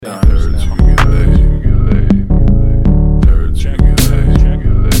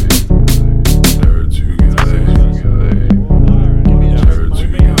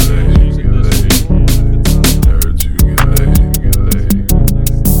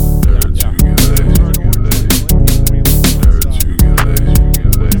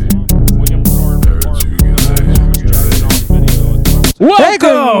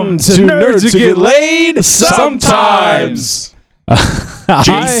Welcome to Nerds Who Get Laid Sometimes.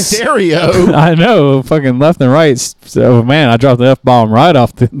 Stereo. I know, fucking left and right. So, man, I dropped the F-bomb right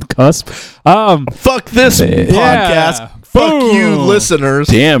off the cusp. Fuck this podcast. Fuck you, listeners.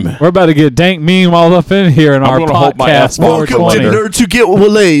 Damn. We're about to get dank meme all up in here in our podcast. Welcome to Nerds Who Get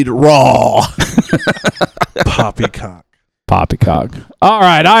Laid Raw. Poppycock. All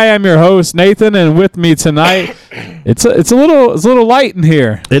right, I am your host Nathan, and with me tonight, it's a little light in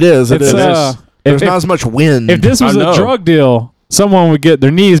here. It is. There's not as much wind. If this was a drug deal, someone would get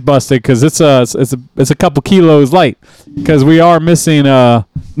their knees busted because it's a couple kilos light. Because we are missing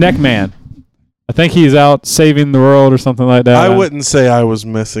Neckman. I think he's out saving the world or something like that. I wouldn't say I was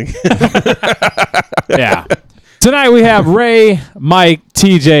missing. Yeah. Tonight we have Ray, Mike,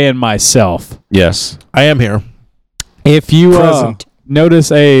 TJ, and myself. Yes. I am here. If you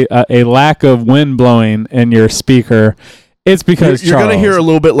notice a lack of wind blowing in your speaker, it's because you're going to hear a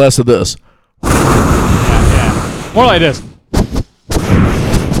little bit less of this. Yeah. More like this.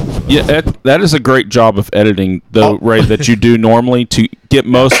 Yeah, that is a great job of editing, though, Ray, that you do normally to get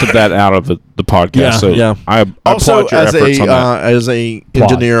most of that out of the podcast. Yeah, I also, applaud your efforts on that. As a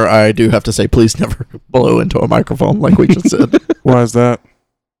engineer, I do have to say, please never blow into a microphone like we just said. Why is that?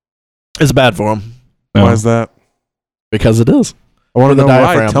 It's bad for them. Why is that? Because it is. I want to know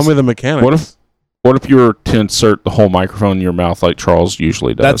why. Tell me the mechanics. What if you were to insert the whole microphone in your mouth like Charles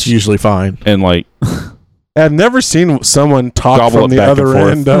usually does? That's usually fine. And like... I've never seen someone talk Gobble from the other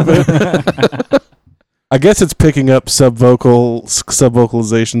end of it. I guess it's picking up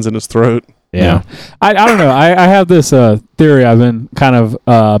subvocalizations in his throat. Yeah. I don't know. I have this theory I've been kind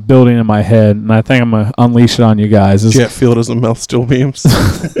of building in my head, and I think I'm going to unleash it on you guys. Jet fuel doesn't melt steel beams.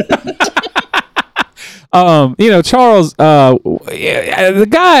 Charles, the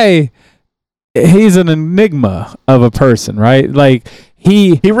guy, he's an enigma of a person, right? Like,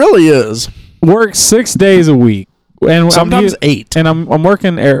 he really is. Works 6 days a week, and sometimes 8. And I'm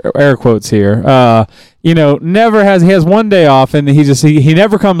working air quotes here. He has 1 day off, and he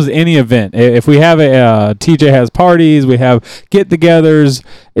never comes to any event. If we have TJ has parties, we have get-togethers,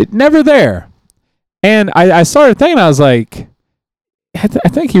 never there. And I started thinking, I was like, I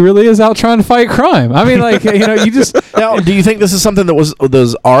think he really is out trying to fight crime. I mean, like, you just now. Do you think this is something that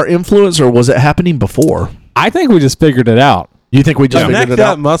was our influence, or was it happening before? I think we just figured it out. You think we just figured it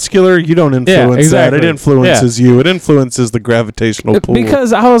out? Muscular, you don't influence that. It influences you. It influences the gravitational pull.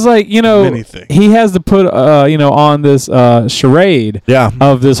 Because I was like, he has to put, on this charade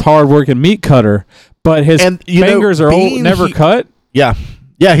of this hard-working meat cutter, but his fingers are never cut. Yeah.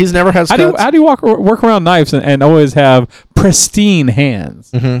 Yeah, he's never had cuts. How do you work around knives and always have pristine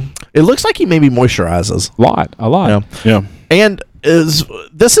hands? Mm-hmm. It looks like he maybe moisturizes. A lot. Yeah. And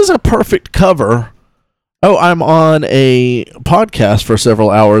this is a perfect cover. Oh, I'm on a podcast for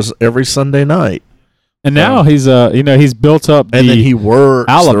several hours every Sunday night. And now he's built up and then he works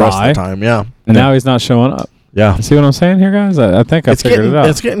alibi, the rest of the time, And now he's not showing up. Yeah. See what I'm saying here, guys? I think I figured it out.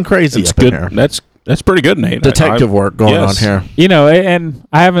 It's getting crazy. It's good. That's pretty good, Nate. Detective work going on here. And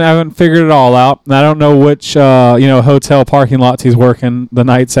I haven't figured it all out. And I don't know which hotel parking lots he's working the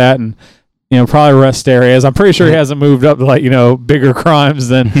nights at, and probably rest areas. I'm pretty sure he hasn't moved up to bigger crimes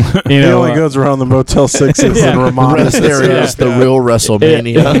than He only goes around the Motel 6s and Ramada. Rest areas, the real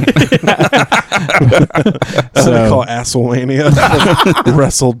WrestleMania. So they call Asslemania.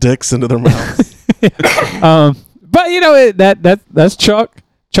 Wrestle dicks into their mouths. But that's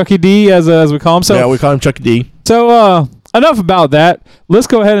Chucky D as we call him. So yeah, we call him Chucky D. So enough about that. Let's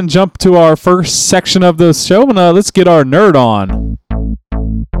go ahead and jump to our first section of the show, and let's get our nerd on.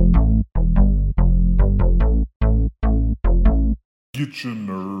 Get your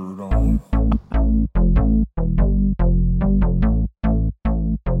nerd on.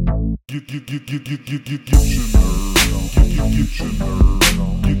 Get your nerd on. Get your nerd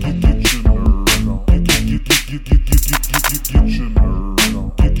on. Get your nerd on. Get your nerd on. Get your nerd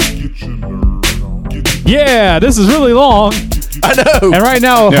on. Yeah, this is really long. I know. And right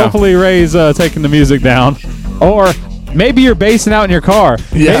now, hopefully Ray's taking the music down. Or maybe you're basing out in your car.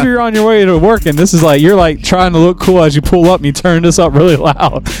 Yeah. Maybe you're on your way to work, and this is you're trying to look cool as you pull up, and you turn this up really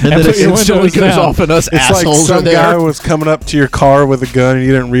loud. And then it instantly goes off, and us assholes like some guy was coming up to your car with a gun, and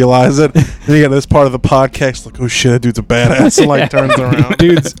you didn't realize it. And you got this part of the podcast, like, oh shit, that dude's a badass, and turns around.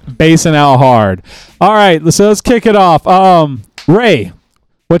 Dude's basing out hard. All right, so let's kick it off. Ray,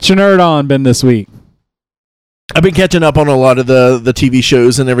 what's your nerd on been this week? I've been catching up on a lot of the TV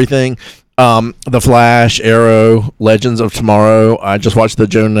shows and everything. The Flash, Arrow, Legends of Tomorrow. I just watched the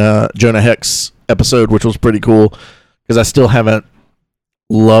Jonah Hex episode, which was pretty cool because I still haven't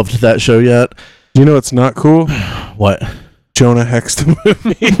loved that show yet. You know it's not cool? What? Jonah Hex the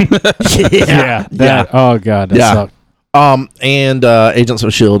movie. Yeah. That. Oh god. That Yeah. sucked. And Agents of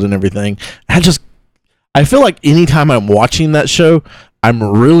S.H.I.E.L.D. and everything. I feel like anytime I'm watching that show, I'm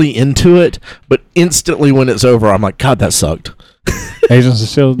really into it, but instantly when it's over, I'm like, God, that sucked. Agents of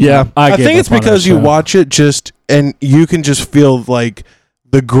S.H.I.E.L.D. Yeah. I gave think it's up on because that you show. watch it and you can just feel like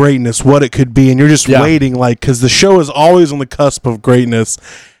the greatness, what it could be, and you're just Yeah. waiting, like, because the show is always on the cusp of greatness,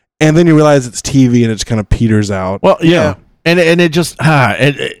 and then you realize it's TV and it just kind of peters out. Well, yeah. And it just,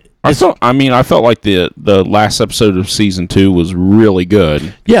 I felt like the last episode of season 2 was really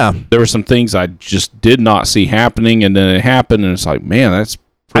good. yeah. There were some things I just did not see happening, and then it happened, and it's like, man, that's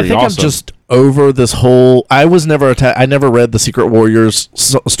I pretty think awesome. I'm just over this whole. I was never I never read the Secret Warriors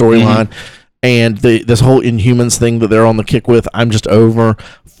storyline, and this whole Inhumans thing that they're on the kick with. I'm just over.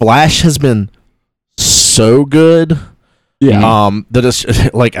 Flash has been so good. Yeah. That it's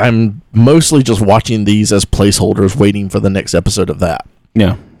like I'm mostly just watching these as placeholders, waiting for the next episode of that.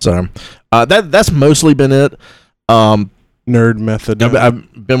 yeah. So that's mostly been it. Nerd method.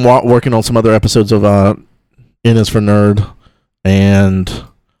 I've been working on some other episodes of N is for Nerd, and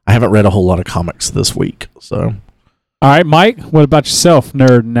I haven't read a whole lot of comics this week. So All right, Mike. What about yourself?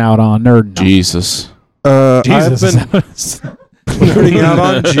 Nerding out on nerding. Jesus. I've Jesus. been nerding out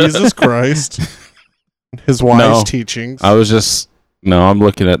on Jesus Christ, his wise No. teachings. I'm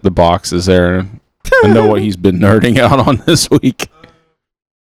looking at the boxes there. I know what he's been nerding out on this week.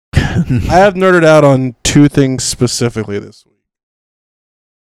 I have nerded out on 2 things specifically this week.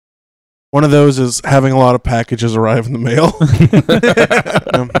 One of those is having a lot of packages arrive in the mail.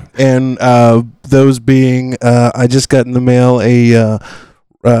 And those being, I just got in the mail a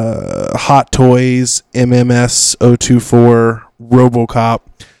Hot Toys MMS 024 RoboCop.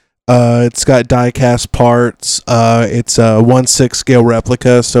 It's got die-cast parts. It's a 1/6 scale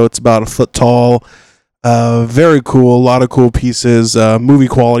replica, so it's about a foot tall. Very cool. A lot of cool pieces. Movie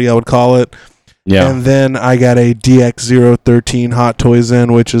quality, I would call it. Yeah. And then I got a DX013 Hot Toys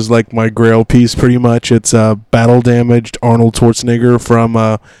in, which is like my grail piece pretty much. It's a battle damaged Arnold Schwarzenegger from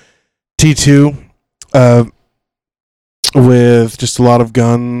T2 with just a lot of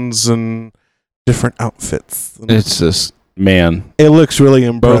guns and different outfits. It's just, man, It looks really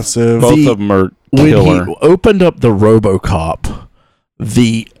impressive. both The- of them are when killer. he opened up the RoboCop,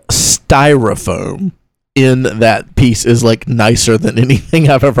 the styrofoam in that piece is like nicer than anything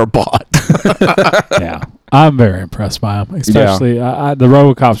I've ever bought. Yeah, I'm very impressed by him. Especially the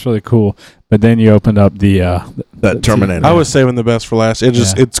RoboCop's really cool. But then you opened up the That Terminator. I was saving the best for last.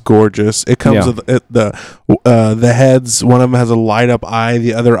 It's gorgeous. It comes Yeah. with the heads. One of them has a light up eye.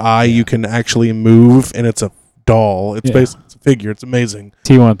 The other eye you can actually move, and it's a doll. It's basically it's a figure. It's amazing.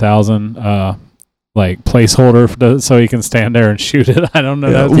 T1000 like placeholder so he can stand there and shoot it. I don't know.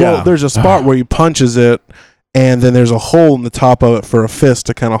 Yeah. That's- Well, there's a spot where he punches it, and then there's a hole in the top of it for a fist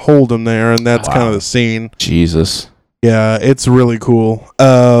to kind of hold him there, and that's kind of the scene. Jesus. Yeah, it's really cool.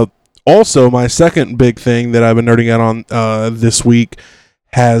 Also, my second big thing that I've been nerding out on this week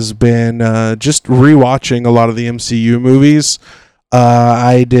has been just rewatching a lot of the MCU movies.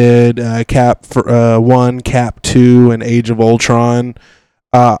 I did Cap 1, Cap 2, and Age of Ultron.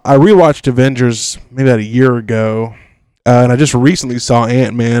 I rewatched Avengers maybe about a year ago, and I just recently saw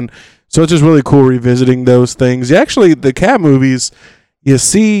Ant-Man. So it's just really cool revisiting those things. The Cap movies, you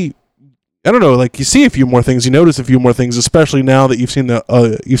see, I don't know, like you see a few more things, you notice a few more things, especially now that you've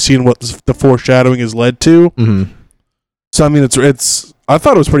seen what the foreshadowing has led to. Mm-hmm. So I mean, it's I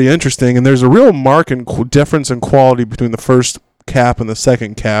thought it was pretty interesting, and there's a real mark and difference in quality between the first Cap and the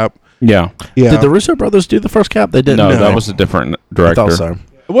second Cap. Yeah. Yeah, Did the Russo brothers do the first Cap? They didn't. No, No. that was a different I director. thought so.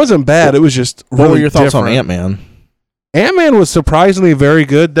 it wasn't bad. It was just really What were your thoughts on different. Ant-Man? Ant-Man was surprisingly very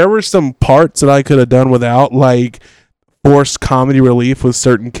good. There were some parts that I could have done without, like forced comedy relief with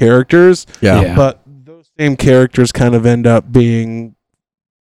certain characters. Yeah. But those same characters kind of end up being,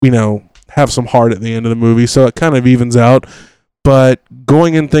 have some heart at the end of the movie, so it kind of evens out. But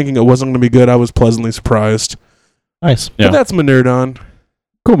going in thinking it wasn't going to be good, I was pleasantly surprised. Nice. Yeah. But that's my nerd on.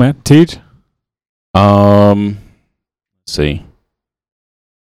 Cool, man. Teach. Let's see.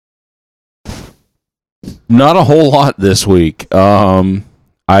 Not a whole lot this week.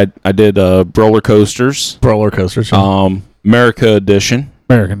 I did Roller Coasters. Roller coasters. America Edition.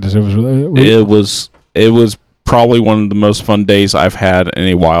 American. It was probably one of the most fun days I've had in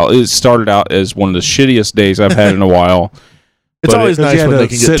a while. It started out as one of the shittiest days I've had in a while. It's but always Because nice you had when to they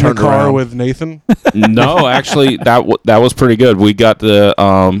can sit get in a turned car around. with Nathan. No, actually, that was pretty good. We got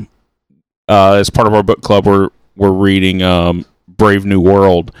the as part of our book club, we're reading Brave New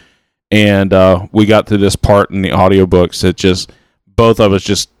World, and we got to this part in the audiobooks that just both of us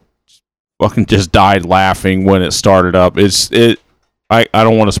just fucking just died laughing when it started up. I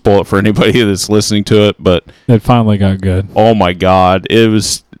don't want to spoil it for anybody that's listening to it, but It finally got good. oh my god, it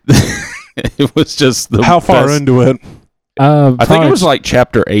was it was just the How far best. into it? I think it was like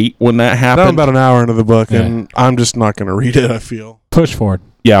chapter 8 when that I'm happened. about an hour into the book, Yeah. and I'm just not going to read it, I feel. push forward.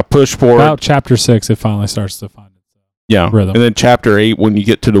 Yeah, push forward. About chapter 6, it finally starts to find it. Yeah, rhythm. and then chapter 8 when you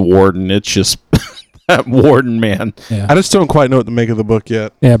get to the warden, it's just that warden, man. Yeah. I just don't quite know what to make of the book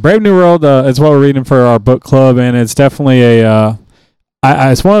yet. Yeah, Brave New World is what we're reading for our book club, and it's definitely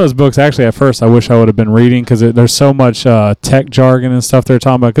it's one of those books. Actually, at first, I wish I would have been reading because there's so much tech jargon and stuff they're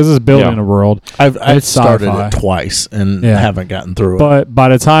talking about. Because it's building Yeah. a world, I've It's started sci-fi. it twice and Yeah. haven't gotten through it. but by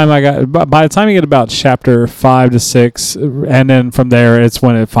the time you get about chapter 5 to 6, and then from there, it's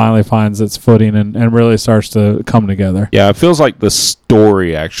when it finally finds its footing and really starts to come together. Yeah, it feels like the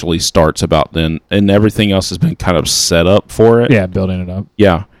story actually starts about then, and everything else has been kind of set up for it. Yeah, building it up.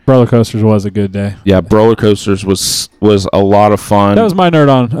 Yeah. Roller Coasters was a good day. Yeah, Roller Coasters was a lot of fun. That was my nerd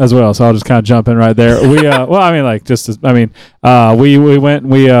on as well, so I'll just kind of jump in right there. We I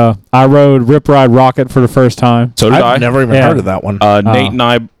rode Rip Ride Rocket for the first time. so did I. I've never even Yeah. heard of that one. Nate and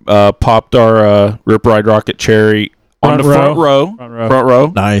I popped our Rip Ride Rocket cherry on Front the front row. Front row. Front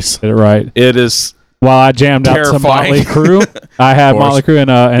row. Nice. Did it right. It is. While I jammed out some Terrifying. Motley Crue. I had Of course. Motley Crue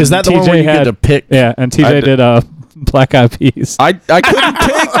and Is that the TJ one where you had get to pick? yeah, and I TJ did- did Black Eyed Peas. I couldn't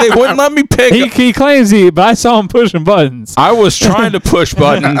pick. They wouldn't let me pick. He claims but I saw him pushing buttons. I was trying to push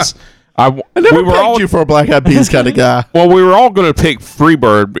buttons. I never we were pegged all you for a Black Eyed Peas kind of guy. well. We were all going to pick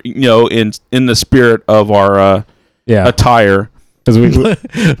Freebird, in the spirit of our Yeah, attire. because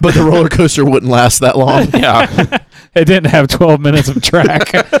But the roller coaster wouldn't last that long. Yeah. it didn't have 12 minutes of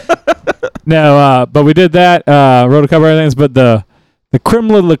track. No, but we did that. Rode a couple of things, but the creme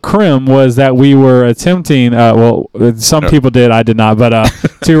de la creme was that we were attempting. Some people did, I did not, but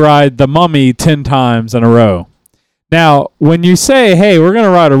to ride the Mummy 10 times in a row. Now, when you say, "Hey, we're going to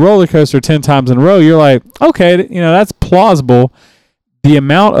ride a roller coaster 10 times in a row," you're like, "Okay, that's plausible." The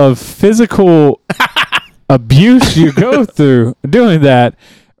amount of physical abuse you go through doing that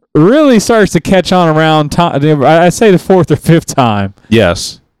really starts to catch on around time. I say the 4th or 5th time.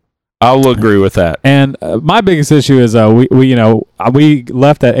 Yes. I'll agree with that. And my biggest issue is we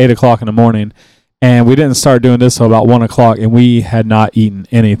left at 8:00 in the morning, and we didn't start doing this till about 1:00, and we had not eaten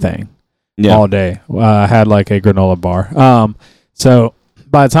anything all day. I had like a granola bar. So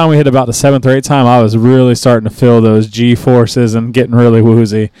by the time we hit about the 7th or 8th time, I was really starting to feel those G forces and getting really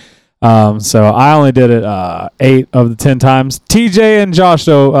woozy. So I only did it 8 of the 10 times. TJ and Josh,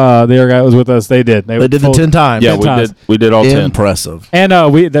 though, the other guy that was with us, they did. They did the 10 times. Yeah, 10 we times. did. We did all 10. Impressive. And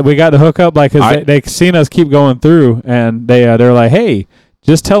we got the hookup, like, because they seen us keep going through, and they're like, "Hey,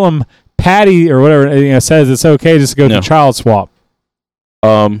 just tell them Patty or whatever says it's okay just to go to child swap."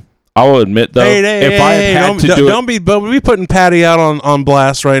 I will admit though, if I had to do don't be putting Patty out on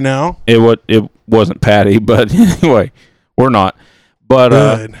blast right now. it wasn't Patty, but anyway, we're not. But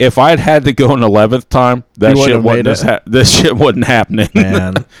Good. if I had to go an 11th time, that You shit wouldn't have wasn't made this shit wasn't happening.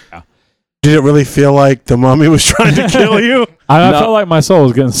 Man. Did it really feel like the Mummy was trying to kill you? I No. felt like my soul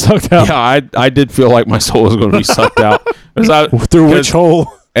was getting sucked out. Yeah, I did feel like my soul was going to be sucked out. 'Cause Through which hole?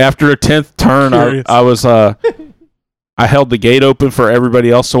 after a 10th turn, Curious. I was I held the gate open for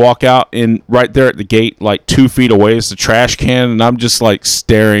everybody else to walk out, and right there at the gate, like 2 feet away, is the trash can, and I'm just like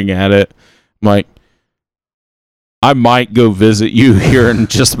staring at it. I'm like, I might go visit you here in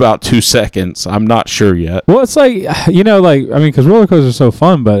just about 2 seconds. I'm not sure yet. Well, it's like, because roller coasters are so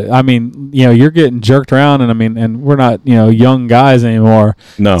fun, but you're getting jerked around, and we're not, young guys anymore.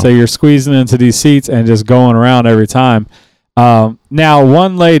 No. So you're squeezing into these seats and just going around every time. Now,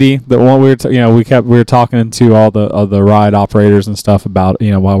 one lady, the one we were talking to all the ride operators and stuff about,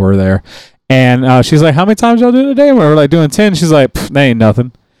 while we were there, and she's like, "How many times y'all do it a day?" And we're like doing 10. She's like, "They ain't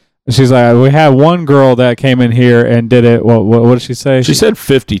nothing." She's like, "We had one girl that came in here and did it." What did she say? She said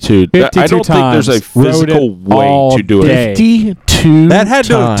 52. 52 I don't think there's a times. Rode physical it way all to do it. day. 52 That had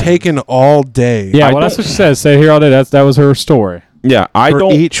to have times. taken all day. Yeah, I well, that's don't- what she said. Stay here all day. That was her story. Yeah, I for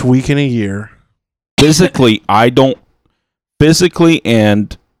don't each week in a year. physically. I don't physically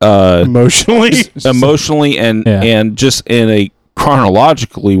and Emotionally. emotionally and just in a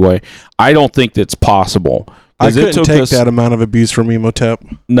chronologically way. I don't think that's possible. I 'Cause couldn't take that amount of abuse from Emotep.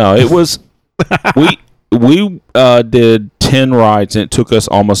 No, it was we did 10 rides, and it took us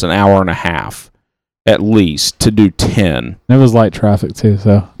almost an hour and a half at least to do 10. It was light traffic too,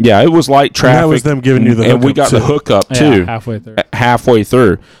 so Yeah, it was light And traffic. that was them giving you the and we hookup, got too. the hookup yeah, too halfway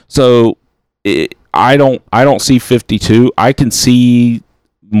through. So I don't see 52. I can see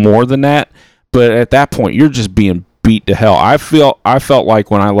more than that, but at that point you're just being beat to hell. I felt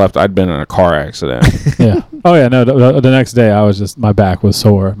like when I left, I'd been in a car accident. Yeah. Oh yeah. No. The next day, I was just my back was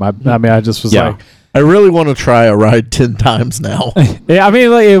sore. I just was like. I really want to try a ride 10 times now. Yeah, I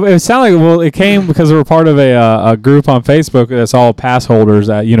mean, like, it sounded like, it came because we were part of a group on Facebook that's all pass holders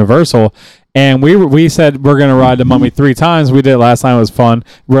at Universal, and we said we're gonna ride the Mummy 3 times. We did it last time; it was fun.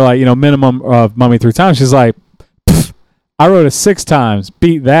 We're like, minimum of Mummy 3 times. She's like, I rode it 6 times,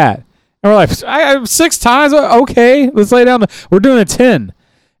 beat that, and we're like, I 6 times, okay, let's lay down. We're doing a 10,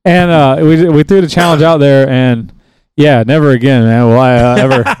 and we threw the challenge out there, and yeah, never again, man. Will I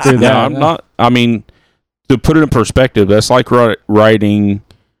ever do that? Yeah, I'm not. I mean, to put it in perspective, that's like riding.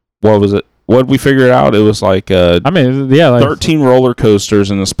 What was it? What did we figure it out? It was like 13 roller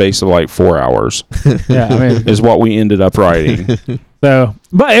coasters in the space of like 4 hours. Yeah, I mean, is what we ended up riding. So,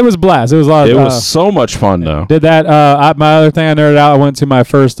 but it was a blast. It was a lot. It was so much fun, though. Did that? My other thing I nerded out. I went to my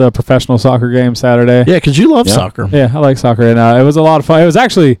first professional soccer game Saturday. Yeah, because you love soccer. Yeah, I like soccer, and it was a lot of fun. It was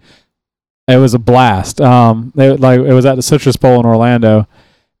actually, it was a blast. It was at the Citrus Bowl in Orlando,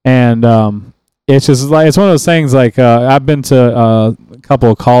 and it's just like it's one of those things. Like I've been to a couple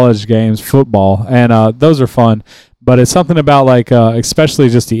of college games, football, and those are fun. But it's something about like especially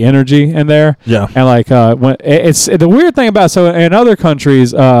just the energy in there. Yeah. And like when it's the weird thing about, so in other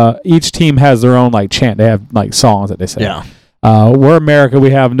countries, each team has their own like chant. They have like songs that they say. Yeah. We're America.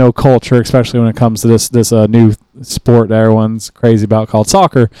 We have no culture, especially when it comes to this new sport that everyone's crazy about called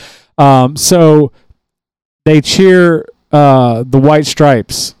soccer. So they cheer the White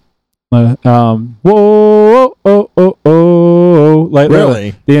Stripes. Whoa, oh, oh, oh, oh, like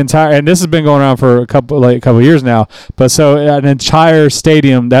Really? the entire, and this has been going on for a couple years now. But so an entire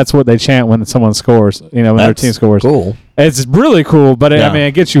stadium, that's what they chant when someone scores. When their team scores. Cool. It's really cool, but Yeah.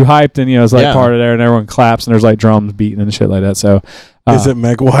 it gets you hyped, and it's like Yeah. part of there, and everyone claps, and there's like drums beating and shit like that. So Is it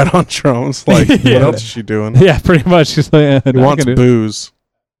Meg White on drums? Like, Yeah. what else is she doing? yeah, pretty much. She's like, He wants booze.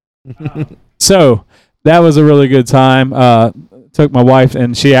 So that was a really good time. Took my wife,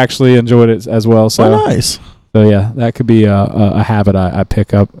 and she actually enjoyed it as well. So, nice. so yeah, that could be a habit I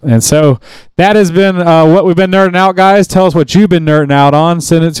pick up. And so that has been what we've been nerding out, guys. Tell us what you've been nerding out on.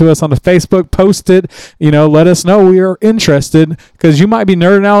 Send it to us on the Facebook. Post it. Let us know we are interested, because you might be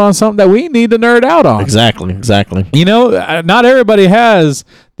nerding out on something that we need to nerd out on. Exactly. Not everybody has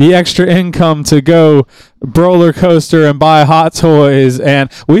the extra income to go roller coaster and buy hot toys,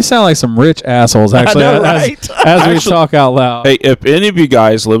 and we sound like some rich assholes actually I know, right? as we Actually- talk out loud. Hey, if any of you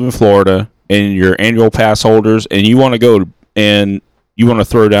guys live in Florida and you're annual pass holders and you want to go and you want to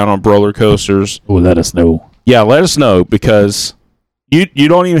throw down on roller coasters, Let us know. yeah, let us know, because you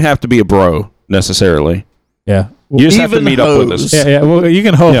don't even have to be a bro necessarily. Yeah, You just have to Even meet up with us. hoes. yeah. Well, you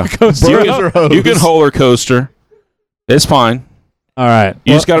can hold Yeah. a coaster. Bros up. or hoes? You can roller coaster. It's fine. All right,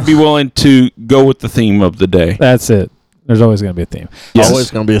 You just got to be willing to go with the theme of the day. that's it. There's always going to be a theme. Yes.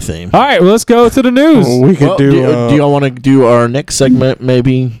 Always going to be a theme. All right, well, let's go to the news. We could Well, do. do y'all want to do our next segment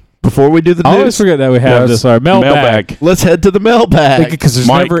maybe before we do the I always news? forget that we have Yes. this mailbag. Let's head to the mailbag. Because there's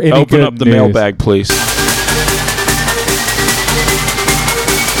Mike, never any open good up the news. mailbag, please.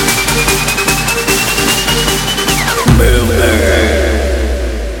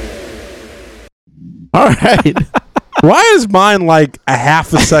 All right. Why is mine like a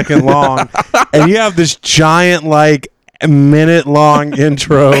half a second long, and you have this giant like minute long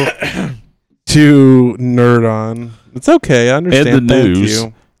intro to nerd on? It's okay. I understand. And the Thank news.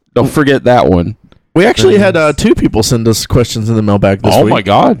 you. Don't forget that one. We actually had 2 people send us questions in the mailbag this Oh week. my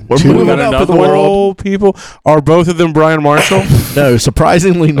God. We're Two- moving got up in another the one? world. Old people. Are both of them Brian Marshall? No,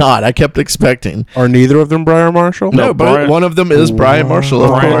 surprisingly not. I kept expecting. Are neither of them Brian Marshall? No, but Brian- one of them is Brian Marshall. Of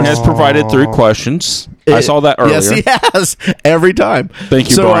Brian course. has provided 3 questions. I saw that earlier. Yes, he has. Every time. Thank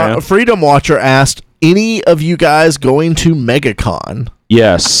you, so, Brian. Freedom Watcher asked, any of you guys going to MegaCon?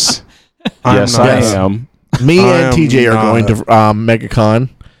 Yes. I'm Yes, not. I am. Me I and am TJ are not. going to MegaCon.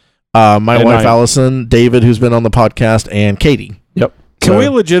 My And wife I- Allison, David, who's been on the podcast, and Katie. Yep. Can So- we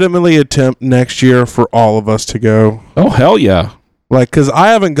legitimately attempt next year for all of us to go? Oh, hell yeah. Like, because I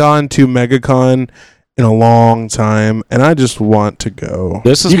haven't gone to MegaCon in a long time, and I just want to go.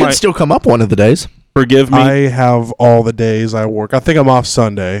 This is You my can still come up one of the days. forgive me. I have all the days I work. I think I'm off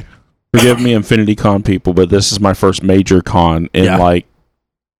Sunday. Forgive me, Infinity Con people, but this is my first major con in Yeah. like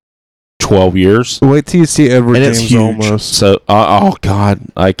 12 years. Wait till you see Edward And it's James huge. almost So, oh God,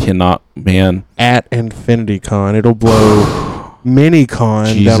 I cannot, man. at Infinity Con. It'll blow Mini Con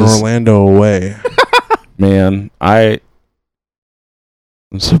down Jesus. Orlando away. Man, I'm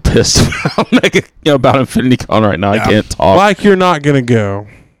so pissed about Infinity Con right now. Yeah. I can't talk. Like you're not gonna go.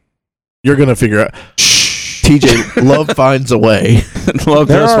 You're going to figure out. Shh. TJ, love finds a way. Love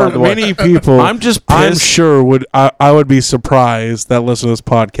There does are find a way. many people. I'm just I'm pissed. sure I would be surprised that listen to this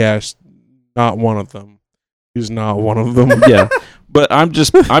podcast. Not one of them. He's not one of them. Yeah, but I'm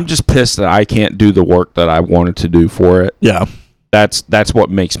just pissed that I can't do the work that I wanted to do for it. Yeah. That's what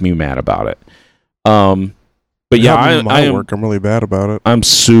makes me mad about it. But yeah, Having my I am. work. I'm really bad about it. I'm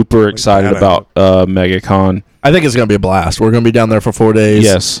super excited bad about MegaCon. I think it's going to be a blast. We're going to be down there for 4 days.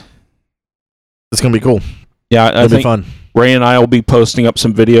 Yes. It's going to be cool. Yeah, I It'll be think fun. Ray and I will be posting up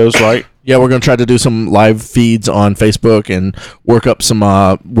some videos, right? Yeah, we're going to try to do some live feeds on Facebook and work up some.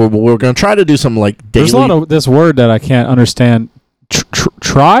 We're going to try to do some like daily. There's a lot of this word that I can't understand.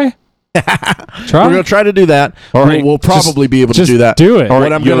 Try? Try? We're going to try to do that. All right, We'll probably be able to Just do that. do it. All right,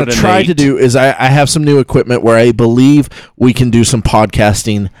 What I'm going to Yoda try Nate. to do is I have some new equipment where I believe we can do some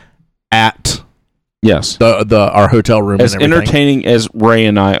podcasting at Yes. our hotel room. As and everything. entertaining as Ray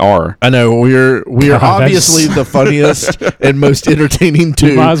and I are. I know we are God, obviously that's- the funniest and most entertaining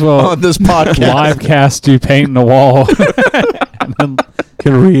two might as well on this podcast. Live cast you painting the wall. And then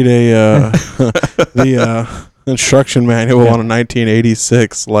Can read the instruction manual on a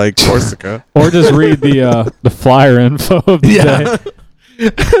 1986 like Corsica. or just read the flyer info of the Yeah. day.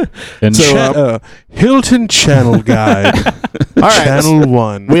 And Hilton Channel Guide. All right. Channel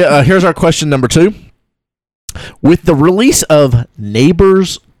 1. Here's our question number 2. With the release of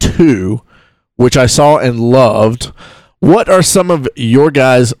Neighbors 2, which I saw and loved, what are some of your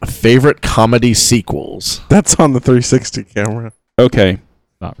guys' favorite comedy sequels? That's on the 360 camera. Okay.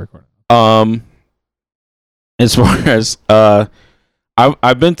 not recording. As far as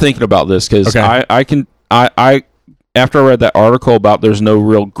I've been thinking about this because Okay. I after I read that article about there's no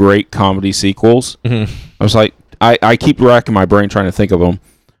real great comedy sequels, I was like, I keep racking my brain trying to think of them.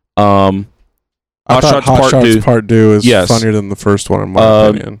 I Hot thought Shots Hot Part Shots 2, Part 2 is Yes. funnier than the first one, in my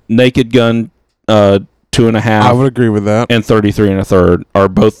opinion. Naked Gun 2.5, I would agree with that. and 33 1/3 are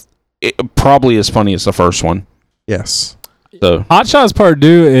both probably as funny as the first one. Yes. So Hot Shots Part 2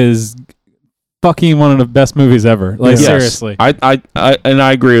 is fucking one of the best movies ever. Like Yes. seriously.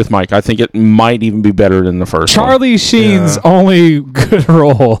 I agree with Mike. I think it might even be better than the first one. Charlie Sheen's Yeah. only good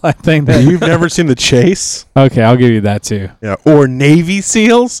role, I think that. You've never seen The Chase? Okay, I'll give you that too. Yeah. Or Navy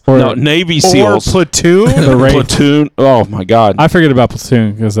SEALs? Or No, Navy SEALs. Or Platoon? The Raid. Platoon. Oh my God. I forget about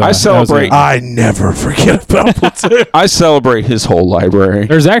Platoon because I celebrate- I never forget about Platoon. I celebrate his whole library.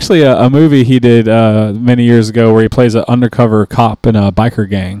 There's actually a movie he did many years ago where he plays an undercover cop in a biker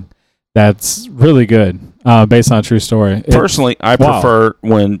gang. That's really good, based on a true story. Personally, I wow. prefer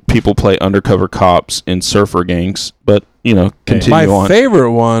when people play undercover cops in surfer gangs, but continue My on.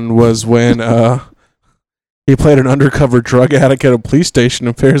 favorite one was when he played an undercover drug addict at a police station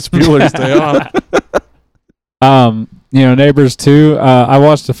in Ferris Bueller's Day Off. Neighbors 2. I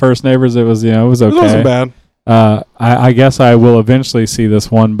watched the first Neighbors. It was, it was It okay. wasn't bad. I guess I will eventually see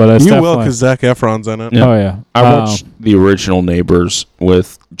this one, but it's You will, definitely. because Zac Efron's in it. Yeah. Oh yeah, I watched the original Neighbors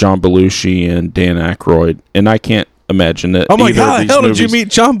with John Belushi and Dan Aykroyd, and I can't imagine that. Oh my either God, of these hell movies, did you meet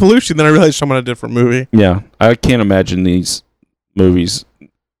John Belushi? Then I realized I'm on a different movie. Yeah, I can't imagine these movies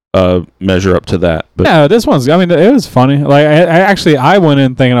measure up to that. But Yeah, this one's. I mean, it was funny. Like, I went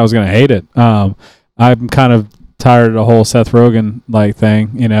in thinking I was gonna hate it. I'm kind of tired of the whole Seth Rogen thing,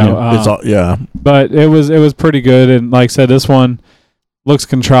 It's all, yeah. but it was pretty good. And like I said, this one looks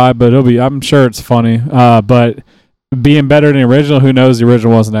contrived, but I'm sure it's funny. But being better than the original, who knows? The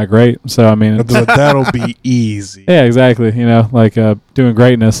original wasn't that great. So I mean, But that'll be easy. yeah, exactly. Doing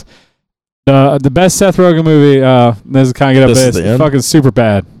greatness. The best Seth Rogen movie. This is kind of get up This there. is the It's end? fucking super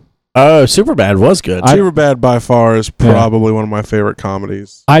bad. Oh, Superbad was good. Superbad by far is probably one of my favorite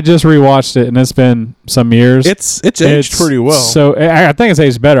comedies. I just rewatched it, and it's been some years. It's aged pretty well. So I think it's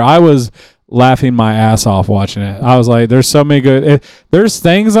aged better. I was laughing my ass off watching it. I was like, "There's so many good." There's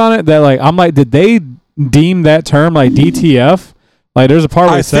things on it that I'm like, did they deem that term like DTF? Like, there's a part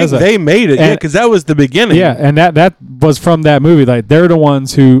where I it says think that. they made it, And- because that was the beginning. Yeah, and that was from that movie. Like, they're the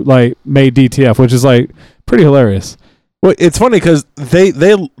ones who made DTF, which is pretty hilarious. Well, it's funny because they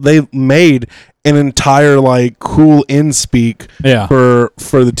made an entire cool in speak Yeah, for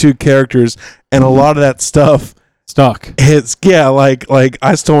the two characters, and a lot of that stuff stuck. hits. Yeah, like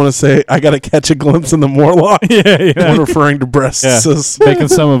I still want to say I got to catch a glimpse in the Morlock when yeah. referring to breasts. Yeah. Making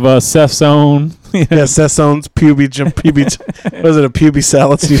some of Seth's own. Yeah, Sessone's was it a puby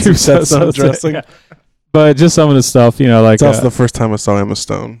salad? Some Sessone dressing. Yeah. But just some of the stuff, It's also the first time I saw Emma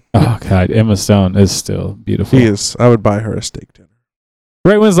Stone. oh god, Emma Stone is still beautiful. He is. I would buy her a steak dinner.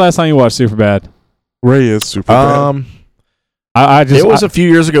 Ray, when's the last time you watched Superbad? Ray is super bad. It It was a few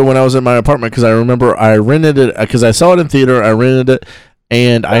years ago when I was in my apartment because I remember I rented it because I saw it in theater. I rented it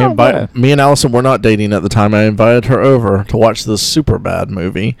And I Oh, invited me and Allison were not dating at the time. I invited her over to watch the Superbad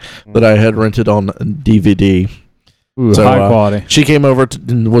movie that I had rented on DVD. Ooh, So, high quality. She came over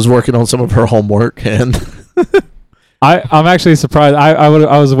and was working on some of her homework, and I'm actually surprised. I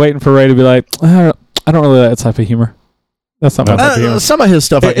was waiting for Ray to be like, I don't really like that type of humor. That's not my type of humor. some of his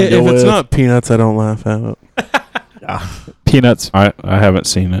stuff I can deal If with. it's not Peanuts, I don't laugh at it. Peanuts. I haven't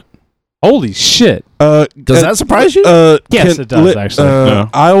seen it. Holy shit. Does that surprise you? Yes, it does, actually. No.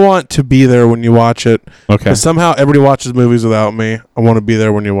 I want to be there when you watch it. Okay. 'Cause somehow everybody watches movies without me. I want to be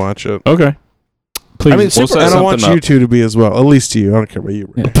there when you watch it. Okay. Please. I mean, We'll set And I want something you up. two to be as well. At least you. I don't care about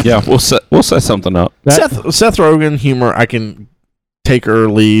you. Ray. Yeah, we'll set something up. Seth Rogen humor, I can take or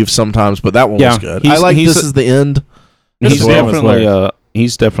leave sometimes, but that one Yeah, was good. he's- I like he's This a- Is the End. He's as well.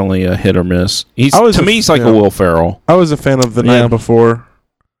 definitely a hit or miss. I He's like a Will Ferrell. I was a fan of The Yeah. Night Before.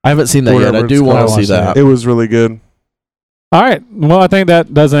 I haven't seen that yet. Whatever I do it's want called. to see I watched that. It was really good. All right. Well, I think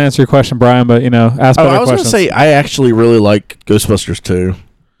that doesn't answer your question, Brian, but, ask Oh, better I was going to questions. say, I actually really like Ghostbusters 2.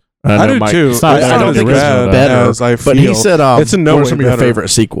 I do too. It's not- It's I not don't as think it's bad better, as I feel. But he said, It's in no what are way some of your better. favorite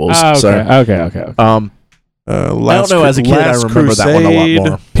sequels? Ah, okay. So, okay. I Last don't know. As a kid, I Last remember that one a Crusade. lot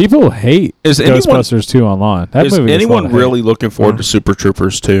more. People hate Is anyone Ghostbusters 2 online. That is movie was anyone fun to hate. really looking forward to Super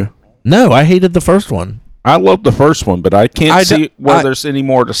Troopers 2? No, I hated the first one. I love the first one, but I can't I see d- where I- there's any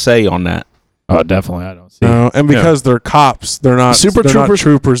more to say on that. Oh, definitely. I don't see. No, and because they're cops, they're not Super they're not Troopers-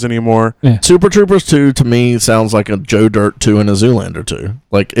 troopers anymore. Super Troopers 2 to me sounds like a Joe Dirt 2 and a Zoolander 2.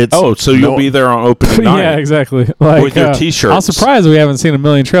 Like it's Oh, so you'll be there on opening night Yeah, exactly. Like, with your T-shirts. I'm surprised we haven't seen a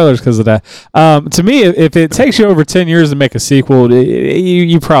million trailers because of that. To me, if it takes you over 10 years to make a sequel,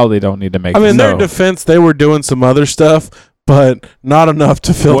 you probably don't need to make. I mean, in it. their defense, they were doing some other stuff, but not enough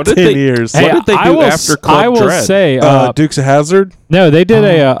to fill What did 10 they- years. What did they I do will after Club I will Dread? say, Dukes of Hazzard. no, they did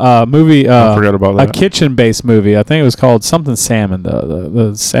a movie. I forgot about A that. kitchen-based movie. I think it was called something Salmon.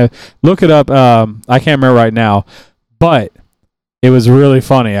 Look it up. I can't remember right now, but it was really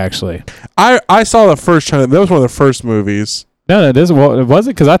funny actually. I saw the first time. That was one of the first movies. No, it isn't. Well, was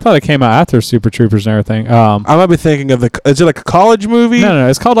it? Because I thought it came out after Super Troopers and everything. I might be thinking of is it like a college movie? No.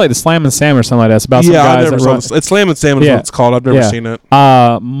 It's called like the Slam and Sam or something like that. It's about some Yeah, I guys never that saw run. this. It's Slam and Salmon is Yeah. what it's called. I've never Yeah. seen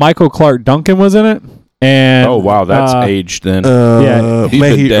it. Michael Clark Duncan was in it, and Oh wow, that's aged then. Yeah. He's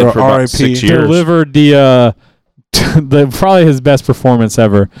been dead for about R.I.P. 6 years. delivered the probably his best performance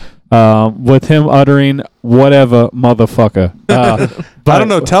ever. With him uttering whatever motherfucker. I don't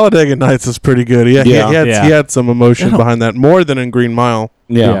know. Talladega Nights is pretty good. Yeah, Yeah. he had some emotion behind that, more than in Green Mile.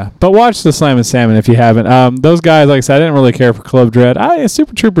 Yeah. But watch the Slam and Salmon if you haven't. Those guys, like I said, I didn't really care for Club Dread.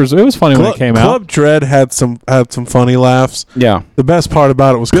 Super Troopers, it was funny when it came out. Club Dread had some funny laughs. Yeah. The best part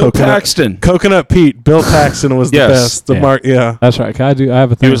about it was Bill Coconut Paxton. Coconut Pete. Bill Paxton was the Yes. best. The Yeah. mark. Yeah. That's right. I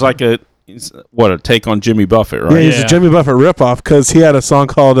have a thing. He was like a take on Jimmy Buffett, right? Yeah, he's Yeah. a Jimmy Buffett ripoff because he had a song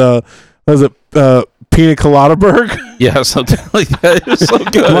called was it Pina Colada Burg? Yeah, something like that. It was so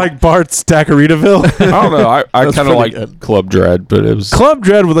good. Like Bart's Staccaritaville. I don't know. I That's kind of pretty like good. Club Dread, but it was. Club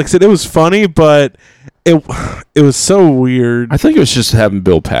Dread, like I said, it was funny, but it was so weird. I think it was just having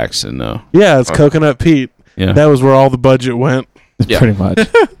Bill Paxton though. Yeah, it's Coconut Pete. Yeah. That was where all the budget went. Yeah. pretty much.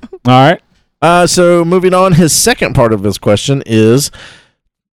 All right. So moving on, his second part of his question is: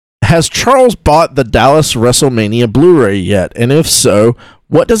 has Charles bought the Dallas WrestleMania Blu-ray yet? And if so,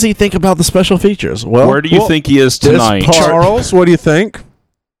 what does he think about the special features? Well, Where do you think he is this tonight? part- Charles, what do you think?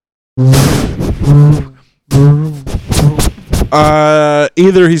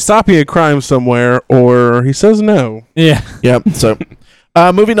 Either he stopped being a crime somewhere, or he says no. Yeah. Yep. So,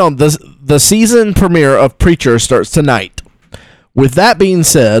 moving on, the season premiere of Preacher starts tonight. With that being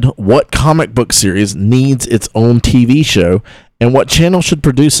said, what comic book series needs its own TV show, and what channel should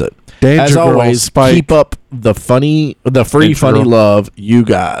produce it? Danger As Girl, always, Spike. keep up the free Danger funny Girl. love, you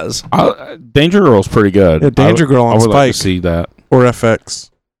guys. Danger Girl's pretty good. Yeah, Danger Girl on I would like to Spike. see that. Or FX.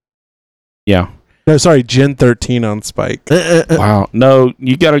 Yeah. No, sorry, Gen 13 on Spike. Wow. No,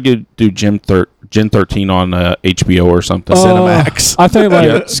 you got to do Gen 13 on HBO or something. Cinemax. I think like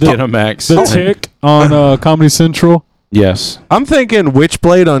Yeah, the Skinamax. Tick on Comedy Central. Yes. I'm thinking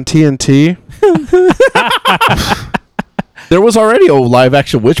Witchblade on TNT. There was already a live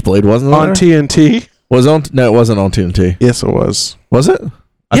action Witchblade, wasn't there? On TNT. Was on? No, it wasn't on TNT. Yes, it was. Was it?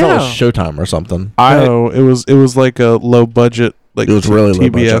 I thought it Yeah. was Showtime or something. No, it was like a low budget, like It was really low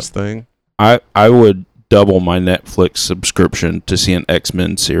TBS budget. thing. I would double my Netflix subscription to see an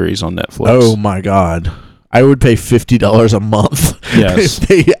X-Men series on Netflix. Oh my god. I would pay $50 a month Yes. if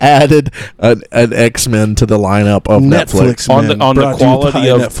they added an X-Men to the lineup of Netflix. On man, the- on the brought to you quality by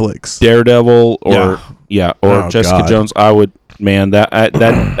of Netflix. Daredevil or or Oh, Jessica God. Jones. I would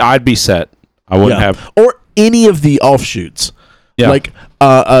I'd be set. I wouldn't Yeah. have. Or any of the offshoots. Yeah. Like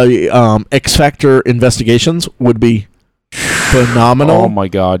X Factor Investigations would be phenomenal. Oh my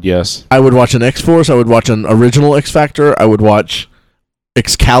God, yes. I would watch an X Force. I would watch an original X Factor. I would watch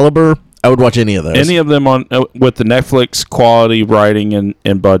Excalibur. I would watch any of those. Any of them on with the Netflix quality writing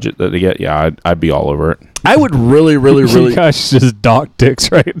and budget that they get, yeah, I'd be all over it. I would really, really, You really. guys just dock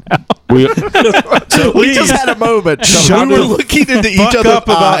dicks right now. We, We just had a moment. Shut we were the looking into each fuck other's up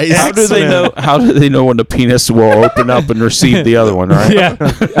about eyes. how do they know? How do they know when the penis will open up and receive the other one? Right? Yeah,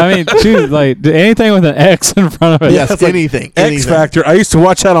 I mean, dude, like anything with an X in front of it. Yes, It's like anything. X Factor. I used to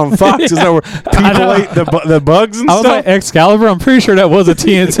watch that on Fox. Is that where people ate the bugs and I was stuff? like Excalibur. I'm pretty sure that was a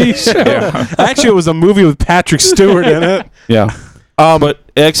TNT show. Actually, it was a movie with Patrick Stewart in it. Yeah. But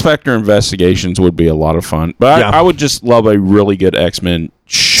X Factor Investigations would be a lot of fun. But Yeah. I would just love a really good X-Men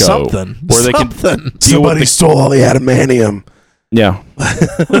show. Something. Where they can Something. deal with the, stole all the adamantium. yeah.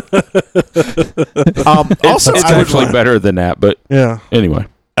 Also, It's I would, actually better than that, but Yeah. anyway.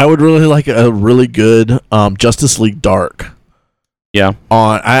 I would really like a really good Justice League Dark. Yeah.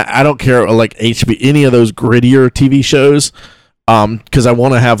 I don't care like HB any of those grittier TV shows, because I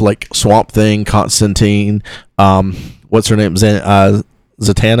want to have like Swamp Thing, Constantine, what's her name,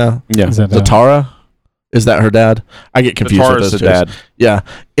 Zatanna, Yeah. Zatara, is that her dad? I get confused with Tara's those the shows. dad. Yeah,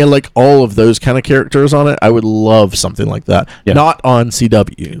 and like all of those kind of characters on it, I would love something like that. Yeah. Not on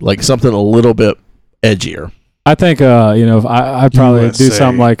CW, like something a little bit edgier. I think if I'd probably do USA.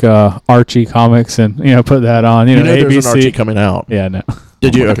 something like Archie Comics and put that on. You know, ABC. there's an Archie coming out. Yeah, no.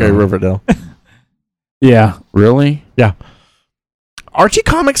 Did you? my Okay, God. Riverdale. Yeah, Really? Archie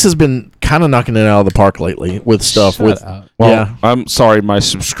Comics has been kind of knocking it out of the park lately with stuff. Shut with up. Well, Yeah. I'm sorry, my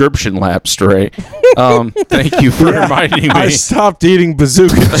subscription lapsed, Ray. Thank you for reminding me. I stopped eating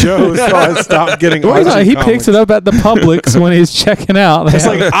Bazooka Joe, so I stopped getting. Well, Archie he comics. picks it up at the Publix when he's checking out. It's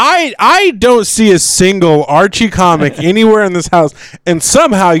like I don't see a single Archie comic anywhere in this house, and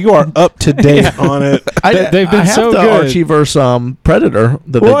somehow you are up to date on it. They've been I have so the good. Archie versus Predator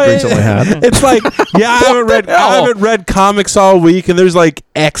that Well, they recently had. It's like, yeah, I haven't read comics all week, and there's like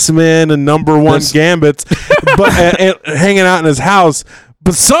X-Men and number one This- Gambits, but and hanging out in his house.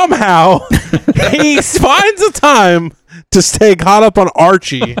 But somehow he finds the time to stay caught up on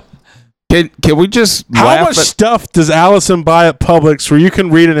Archie. Can we just How laugh much at, stuff does Allison buy at Publix where you can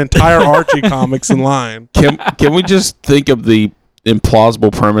read an entire Archie comics in line? can we just think of the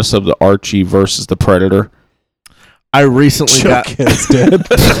implausible premise of the Archie versus the Predator? I recently Chuck got. is dead.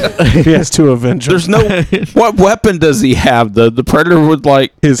 He has to avenge him. There's no what weapon does he have? The Predator would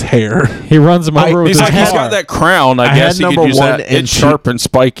like His hair. He runs him over with he's his like he's car. got that crown. I I guess had he could number use one that. and It's two. sharp and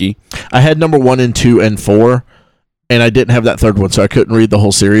spiky. I had number 1 and 2 and 4, and I didn't have that third one, so I couldn't read the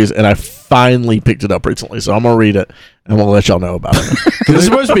whole series. And I finally picked it up recently, so I'm gonna read it and we'll let y'all know about it. 'Cause it's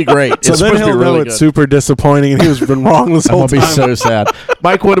supposed to be great. So It's then supposed to he'll be know really it's good. super disappointing and he was been wrong this I'm whole gonna be time. so sad.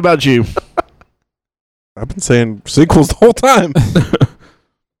 Mike, what about you? I've been saying sequels the whole time.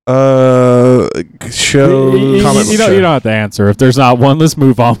 Show. you don't have to answer if there's not one. Let's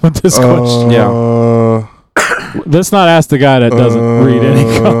move on with this question. Let's not ask the guy that doesn't read any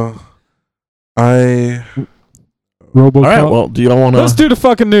comics. RoboCop. All right. Well, do y'all want Let's to? do the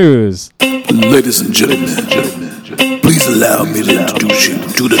fucking news. Ladies and gentlemen, please allow me to introduce you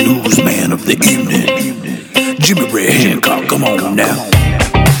to the newsman of the evening, Jimmy Ray Hancock. Come on now.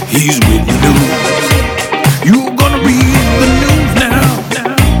 He's with the news. You're gonna read the news now.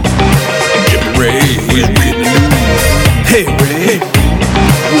 Jimmy Ray is reading the news. Hey Ray,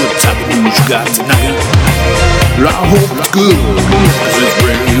 what type of news you got tonight? Well, I hope it's good. This is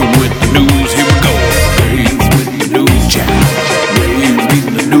Ray with the news. Here we go. Ray's with the news channel. Ray's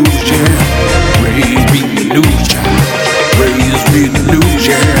reading the news channel. Ray's reading the news channel. Ray's reading the news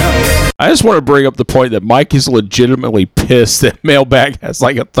channel. I just want to bring up the point that Mike is legitimately pissed that Mailbag has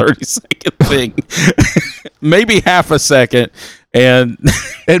like a 30-second thing, maybe half a second, and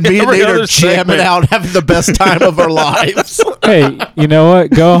And me and every Nate are other jamming segment- out, having the best time of our lives. Hey, you know what?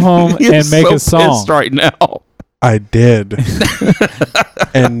 Go home He and is make so a song. pissed right now. I did.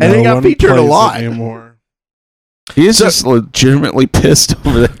 And no it got one featured a plays it lot. anymore. He is just legitimately pissed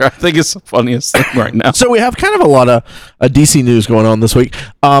over there. I think it's the funniest thing right now. So we have kind of a lot of DC news going on this week.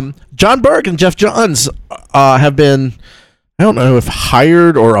 John Burke and Jeff Johns have been, I don't know if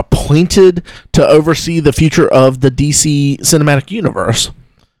hired or appointed to oversee the future of the DC cinematic universe.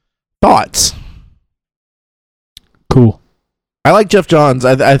 Thoughts? Cool. I like Jeff Johns.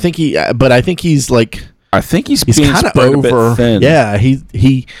 I think he's like I think he's he's being kind of spread a bit over. thin. Yeah,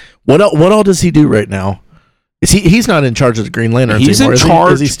 he. What all does he do right now? Is he's not in charge of the Green Lantern He's anymore? in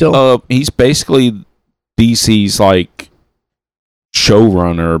charge. Is he still? He's basically DC's like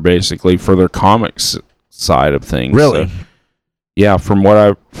showrunner, basically for their comics side of things. Really? So, yeah, from what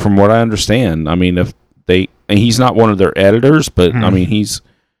I understand, I mean, if they, and he's not one of their editors, but I mean,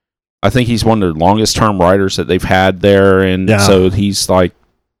 I think he's one of the longest term writers that they've had there, and so he's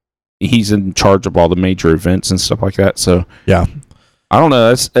in charge of all the major events and stuff like that. So Yeah. I don't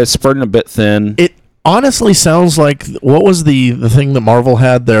know. It's spreading a bit thin. It honestly sounds like, what was the thing that Marvel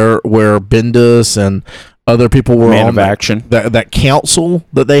had there where Bendis and other people were Man on of Action. that council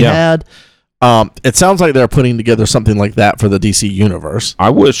that they had? It sounds like they're putting together something like that for the DC universe. I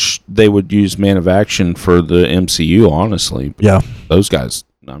wish they would use Man of Action for the MCU, honestly. Yeah. Those guys,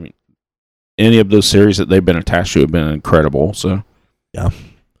 I mean, any of those series that they've been attached to have been incredible. So,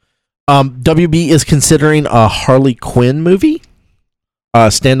 WB is considering a Harley Quinn movie, a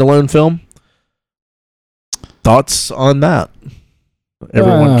standalone film. Thoughts on that?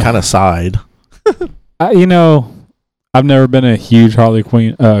 Everyone kind of sighed. I've never been a huge Harley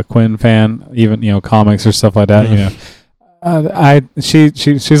Quinn fan, even comics or stuff like that.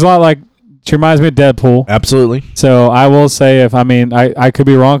 She's a lot like, she reminds me of Deadpool. Absolutely. So I will say, I could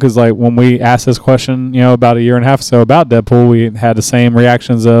be wrong, because like when we asked this question, about a year and a half or so about Deadpool, we had the same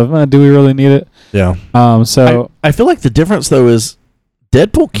reactions of, do we really need it? Yeah. So I feel like the difference though is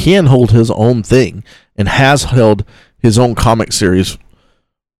Deadpool can hold his own thing and has held his own comic series,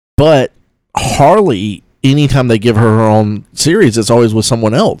 but Harley, anytime they give her own series, it's always with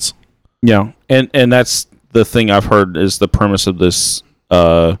someone else. yeah. And that's the thing I've heard is the premise of this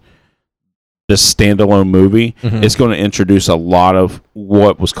this standalone movie. It's going to introduce a lot of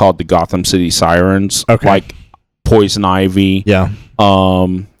what was called the Gotham City Sirens, like Poison Ivy. Yeah.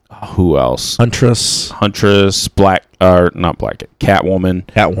 Who else? Huntress, Not Black, Catwoman.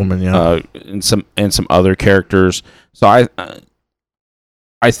 Yeah. And some other characters. So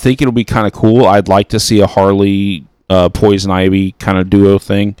I think it'll be kind of cool. I'd like to see a Harley Poison Ivy kind of duo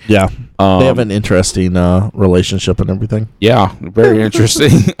thing. Yeah. They have an interesting relationship and everything. Yeah, very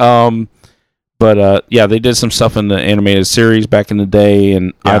interesting. But they did some stuff in the animated series back in the day,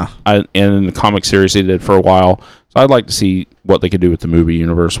 and and in the comic series they did for a while. So I'd like to see what they could do with the movie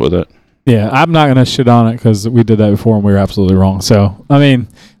universe with it. yeah, I'm not gonna shit on it because we did that before and we were absolutely wrong. So I mean,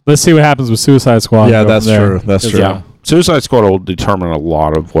 let's see what happens with Suicide Squad. Yeah, that's true. That's true. Yeah, Suicide Squad will determine a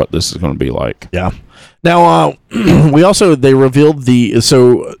lot of what this is going to be like. Yeah. Now, they revealed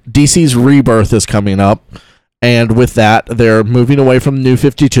so DC's Rebirth is coming up, and with that, they're moving away from New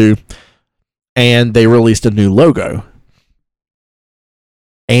 52, and they released a new logo.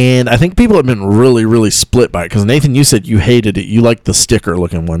 And I think people have been really, really split by it, because Nathan, you said you hated it. You liked the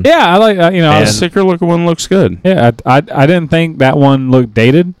sticker-looking one. Yeah, I like The sticker-looking one looks good. Yeah, I didn't think that one looked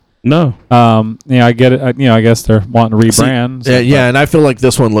dated. No. I get it. I guess they're wanting to rebrand. And I feel like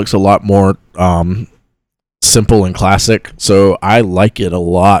this one looks a lot more simple and classic, so I like it a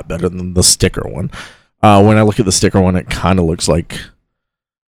lot better than the sticker one. When I look at the sticker one, it kind of looks like,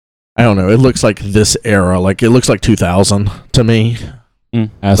 I don't know, it looks like this era, like it looks like 2000 to me.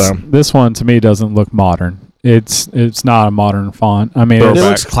 This one to me doesn't look modern. It's not a modern font. I mean, It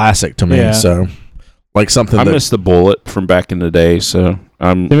looks classic to me. Yeah. So like something I missed the bullet from back in the day, so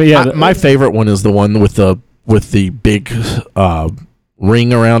my favorite one is the one with the big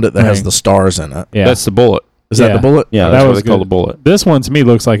ring around it that has the stars in it. Yeah. that's the bullet. Is that the bullet? Yeah, That that's what was they call good. the bullet. This one to me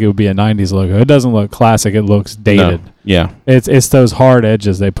looks like it would be a 90s logo. It doesn't look classic. It looks dated. No. Yeah. It's those hard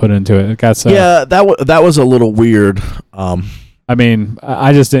edges they put into it. It got so, that was a little weird. I mean,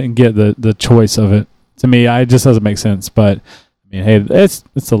 I just didn't get the choice of it. To me, it just doesn't make sense. But I mean, hey, it's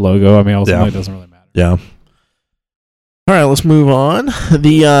the logo. I mean, ultimately, it doesn't really matter. Yeah. All right, let's move on.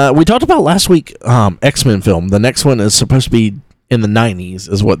 We talked about last week X-Men film. The next one is supposed to be in the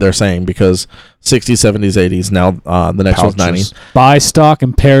 90s, is what they're saying, because 60s, 70s, 80s. Now the next one's 90s. Buy stock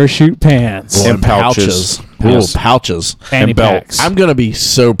and parachute pants. And pouches. Yes. Pouches. Fanny belts. packs. I'm going to be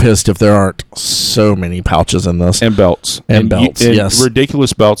so pissed if there aren't so many pouches in this. And belts. And belts, yes.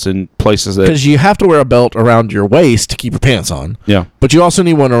 Ridiculous belts in places that... Because you have to wear a belt around your waist to keep your pants on. Yeah. But you also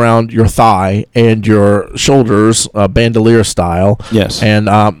need one around your thigh and your shoulders, bandolier style. Yes. And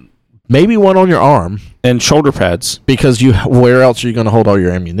maybe one on your arm. And shoulder pads. Because where else are you going to hold all your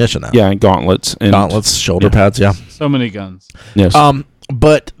ammunition at? Yeah, and gauntlets. And Gauntlets, shoulder pads, yeah. So many guns. Yes.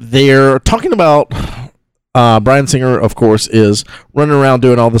 But they're talking about... Bryan Singer, of course, is running around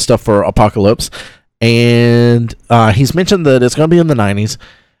doing all the stuff for Apocalypse. And he's mentioned that it's going to be in the 90s.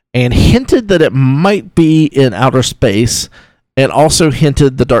 And hinted that it might be in outer space. And also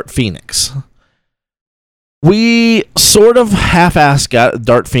hinted the Dark Phoenix. We sort of half-assed got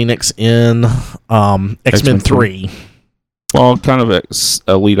Dark Phoenix in X-Men 3. Well, kind of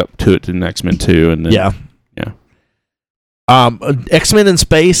a lead up to it in X-Men 2. And then, Yeah. X-Men in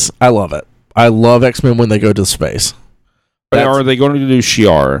space, I love it. I love X-Men when they go to space. Are they going to do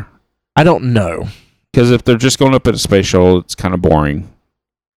Shi'ar? I don't know. Because if they're just going up in a space shuttle, it's kind of boring.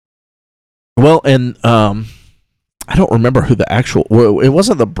 Well, and I don't remember who the actual. Well, it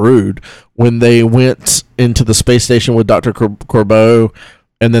wasn't the Brood when they went into the space station with Dr. Corbeau,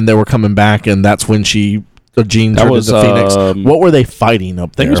 and then they were coming back, and that's when Jean turned into Phoenix. What were they fighting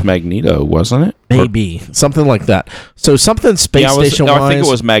up I think there? it was Magneto, wasn't it? Maybe something like that. So something space station wise. I think it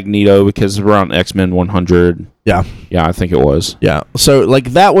was Magneto because around X-Men 100. Yeah, I think it was. Yeah, so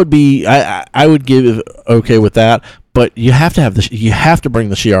like that would be I would give okay with that, but you have to bring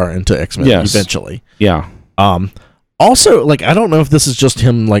the Shi'ar into X-Men eventually. Yeah. Also, like I don't know if this is just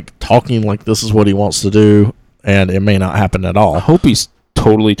him like talking like this is what he wants to do, and it may not happen at all. I hope he's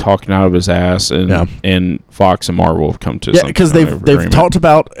totally talking out of his ass, and Fox and Marvel have come to because they've talked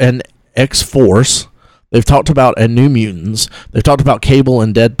about an X-Force. They've talked about a New Mutants. They've talked about Cable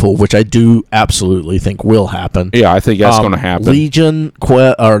and Deadpool, which I do absolutely think will happen. Yeah, I think that's going to happen. Legion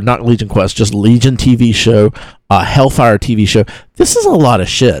Quest, or not Legion Quest, just Legion TV show, Hellfire TV show. This is a lot of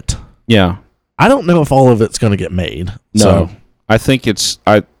shit. Yeah, I don't know if all of it's going to get made. No, So, I think it's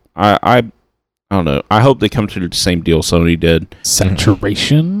I don't know. I hope they come to the same deal Sony did.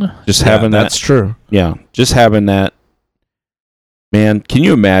 Saturation. Just yeah, having that's true. just having that. Man, can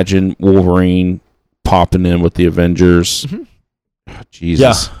you imagine Wolverine popping in with the Avengers? Mhm. Oh,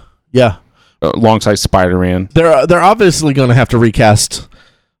 Jesus. Yeah. Alongside Spider-Man. They're obviously going to have to recast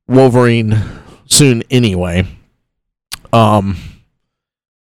Wolverine soon anyway.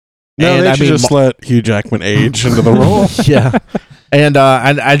 No, and they should just let Hugh Jackman age into the role. Yeah. And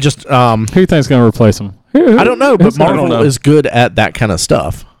I just Who do you think's going to replace him? I don't know, but Who's gonna- Marvel is good at that kind of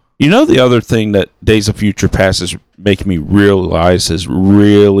stuff. You know, the other thing that Days of Future Past is making me realize is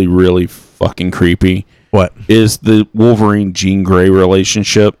really, really fucking creepy What? is the Wolverine Jean Grey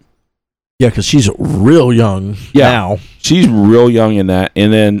relationship. Yeah, because she's real young now. She's real young in that,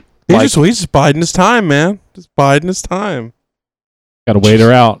 and then He's just biding his time, man. Just biding his time. Got to wait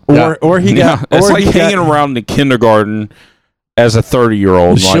her out. Or he got. it's or like he hanging got, around the kindergarten as a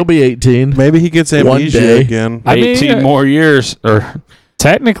 30-year-old. She'll be 18. Maybe he gets One amnesia day. again. I mean, 18 more years. Or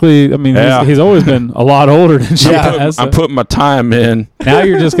Technically, I mean, Yeah. he's always been a lot older than she has. I'm putting my time in. Now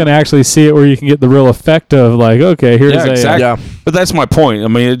you're just going to actually see it where you can get the real effect of like, okay, here's Yeah, a exactly. Yeah. But that's my point. I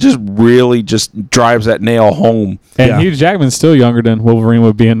mean, it just really just drives that nail home. and Yeah. Hugh Jackman's still younger than Wolverine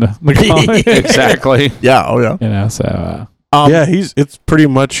would be in the comic. Exactly. Yeah. Oh, yeah. You know, so Yeah, it's pretty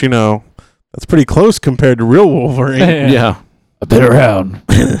much, that's pretty close compared to real Wolverine. Yeah. I've been around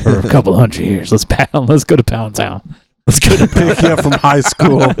for a couple hundred years. Let's go to Pound Town. Let's go to Pick you up from high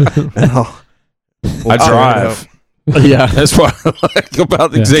school. And I drive. Yeah. That's what I like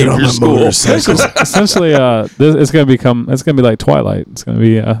about Yeah. Xavier School. Essentially, it's going to be like Twilight. It's going to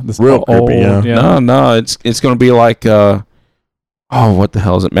be this Real old, creepy, yeah. No, it's going to be like, what the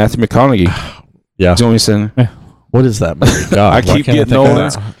hell is it? Matthew McConaughey. Yeah. He's only saying, What is that movie? God, I why keep can't getting think of older.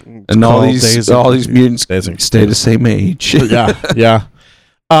 that? and all called these mutants stay the same age. Yeah.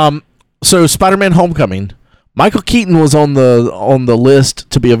 So Spider-Man: Homecoming. Michael Keaton was on the list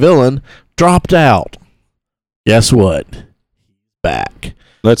to be a villain. Dropped out. Guess what? Back.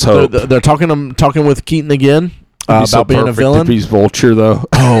 Let's So hope. they're talking with Keaton again about being a villain. If he's Vulture, though.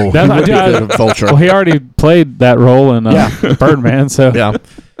 Oh, That's- he would be I- good at Vulture. Well, he already played that role in Birdman, so Yeah.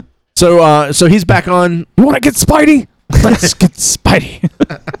 So he's back on. you want to get Spidey? Let's get Spidey.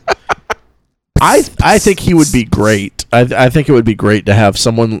 I think he would be great. I think it would be great to have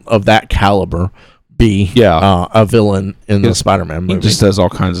someone of that caliber be a villain in the Yeah. Spider-Man He movie. just does all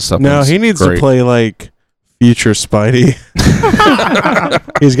kinds of stuff. No, It's he needs great. to play like future Spidey.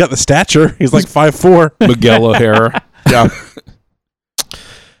 He's got the stature. He's like 5'4". Miguel O'Hara. Yeah.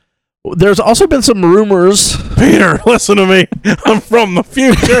 There's also been some rumors. Peter, listen to me. I'm from the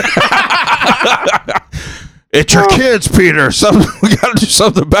future. It's your kids, Peter. We got to do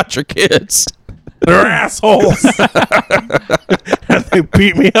something about your kids. They're assholes. And they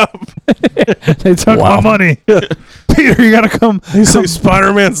beat me up. They took my money. Peter, you gotta come. They say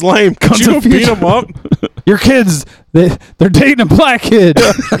Spider-Man's lame. Could to you the beat future. him up? Your kids, they're dating a black kid.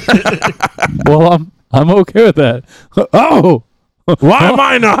 Well, I'm okay with that. Oh, Why am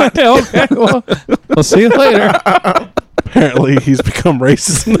I not? okay. Well, we'll see you later. Apparently, he's become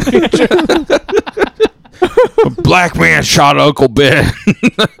racist in the future. A black man shot Uncle Ben.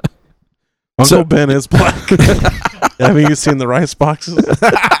 Uncle Ben is black. Haven't you seen the rice boxes?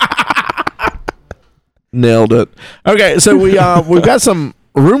 Nailed it. Okay, so we've got some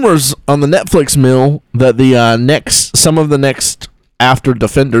rumors on the Netflix mill that the some of the next after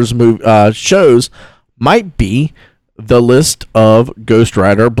Defenders shows might be the list of Ghost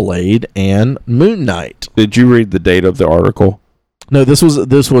Rider, Blade, and Moon Knight. Did you read the date of the article? No, this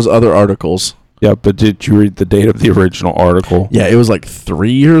was other articles. Yeah, but did you read the date of the original article? Yeah, it was like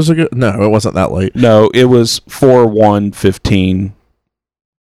 3 years ago. No, it wasn't that late. No, it was 4/1/15.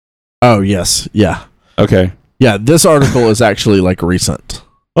 Oh, yes. Yeah. Okay. Yeah, this article is actually like recent.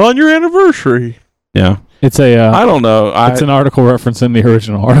 On your anniversary. Yeah. It's a. I don't know. It's an article referencing the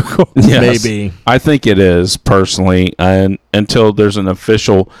original article. Yes. Maybe. I think it is personally, and until there's an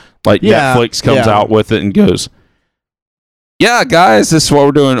official, like Yeah, Netflix comes yeah. out with it and goes, "Yeah, guys, this is what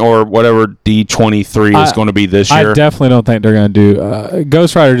we're doing," or whatever D23 is going to be this year. I definitely don't think they're going to do.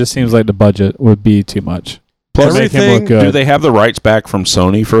 Ghost Rider just seems like the budget would be too much. Plus, to make him look good. do they have the rights back from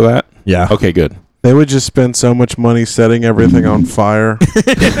Sony for that? Yeah. Okay, good. They would just spend so much money setting everything on fire.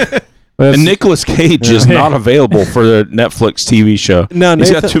 But And Nicolas Cage is Yeah. not available for the Netflix TV show. No, He's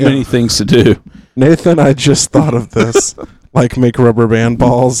got Nathan- too many things to do. Nathan, I just thought of this. Like make rubber band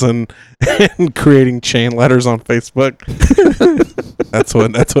balls and creating chain letters on Facebook. That's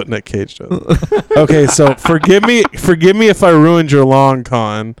what Nick Cage does. Okay, so forgive me if I ruined your long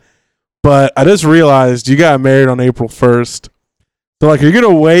con, but I just realized you got married on April 1st. So like you're gonna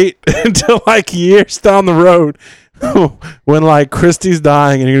wait until like years down the road when like Christy's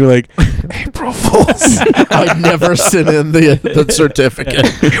dying and you're like April Fools. I never sent in the certificate.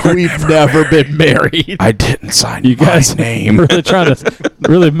 We've never been married. I didn't sign you guys name. really trying to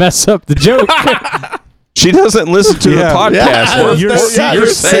really mess up the joke. She doesn't listen to Yeah. the podcast. Yeah. Well, You're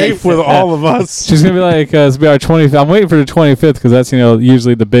safe with all of us. She's gonna be like, it's gonna be our 25th. I'm waiting for the 25th because that's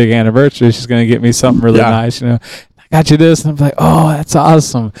usually the big anniversary. She's gonna get me something really Yeah. nice. I got you this, and I'm like, oh, that's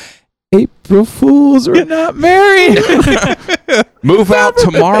awesome. April Fools, we're not married. Move out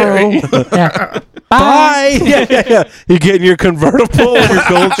tomorrow. Yeah. Bye. Yeah. You get in your convertible with your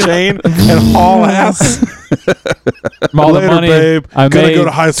gold chain and haul ass. All Later, the money babe. I Gonna made, go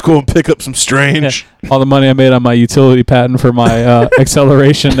to high school and pick up some strange. all the money I made on my utility patent for my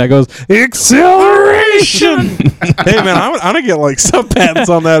acceleration that goes acceleration. Hey man, I'm gonna get like some patents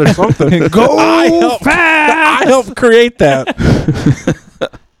on that or something. Go I helped create that.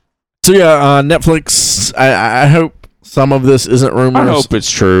 So yeah, Netflix. I hope some of this isn't rumors. I hope it's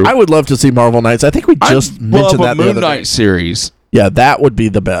true. I would love to see Marvel Knights. I think we just mentioned that the Moon other Knight day. series. Yeah, that would be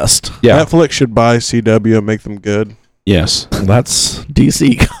the best. Yeah. Netflix should buy CW and make them good. Yes. That's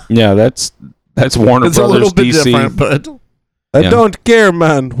DC. Yeah. That's Warner It's a Brothers little bit DC. different, but I Yeah. don't care,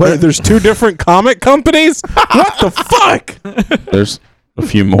 man. Wait, there's two different comic companies? What the fuck? There's a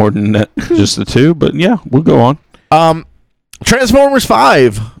few more than that, just the two, but yeah, we'll go on. Transformers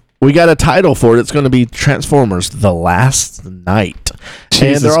 5. We got a title for it. It's going to be Transformers: The Last Night.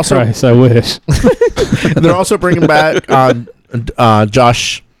 Jesus they're also Christ, I wish. and they're also bringing back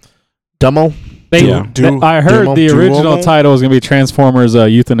Josh Duhamel. I heard the original Duomo? title was going to be Transformers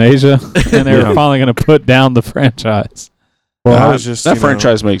Euthanasia, and they were Yeah. finally going to put down the franchise. Well, I was just that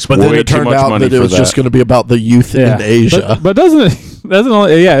franchise makes But then way it too turned much out money that it for was that. just going to be about the youth Yeah. in Asia. But doesn't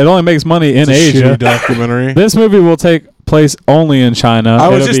only it only makes money in Asia. documentary. This movie will take place only in China. I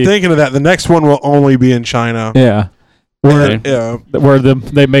was It'll just be- thinking of that. The next one will only be in China. yeah, where Okay. Yeah,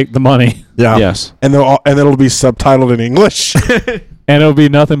 they make the money, yeah. Yes. and it'll be subtitled in English. and it'll be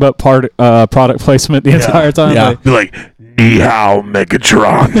nothing but product placement the entire time. Yeah. Like, Be like, ni hao,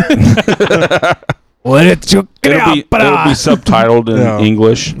 Megatron. It'll be subtitled in Yeah.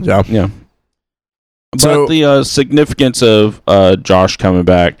 English. Yeah. Yeah. But So- the significance of Josh coming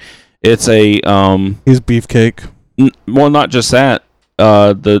back, it's a He's beefcake. well, not just that.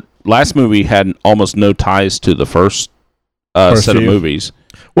 The last movie had almost no ties to the first set of few. movies.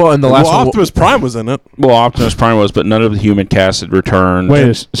 Well, and the last one. Optimus Prime was in it. Well, Optimus Prime was, but none of the human cast had returned. wait,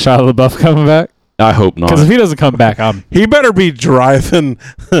 is Shia LaBeouf coming back? I hope not. Because if he doesn't come back, I'm He better be driving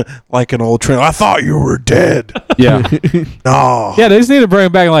like an old train. I thought you were dead. Yeah, No. yeah. They just need to bring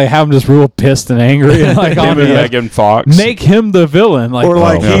him back and like have him just real pissed and angry and like on him and the Megan Fox. make him the villain. Like Or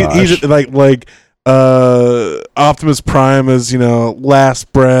like he's gosh. like Optimus Prime is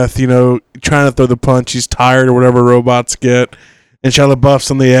last breath, trying to throw the punch. He's tired or whatever robots get, and Shia LaBeouf's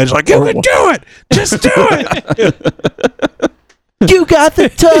on the edge, like you can do it, just do it. You got the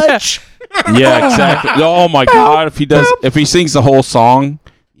touch. Yeah, exactly. Oh my God! If he sings the whole song,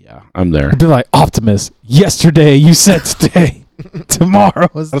 yeah, I'm there. be like Optimus. Yesterday you said today. Tomorrow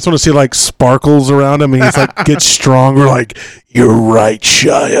is I just want to see like sparkles around him, and he's like gets stronger. Like you're right,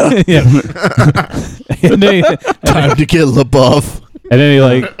 Shia. yeah. and then Time to get LaBeouf. he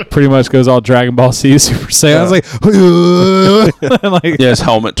like pretty much goes all Dragon Ball Z Super Saiyan. I was like, and like Yeah, his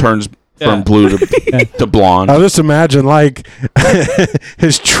helmet turns from blue to blonde. I'll just imagine like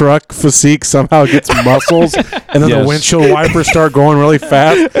his truck physique somehow gets muscles, and then Yes. the windshield wipers start going really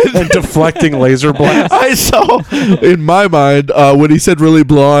fast and deflecting laser blasts. I saw in my mind when he said really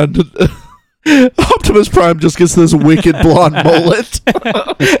blonde. Optimus Prime just gets this wicked blonde mullet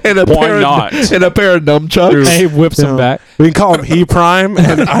and a Why pair not? and a pair of nunchucks. He whips him back. We can call him He Prime,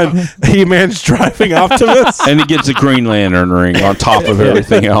 and He-Man's driving Optimus. And he gets a Green Lantern ring on top of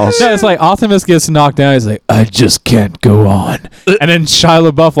everything else. Yeah, it's like Optimus gets knocked down. He's like, I just can't go on. And then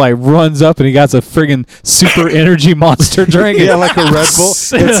Shia LaBeouf like runs up and he got a friggin' super energy monster drink. Yeah, like a Red Bull. It's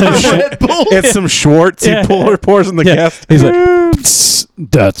some, Red Bull. it's some Schwartz he Yeah. pours in the Yeah. gas. He's like, "Psst,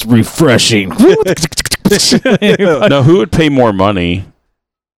 that's refreshing. No, who would pay more money?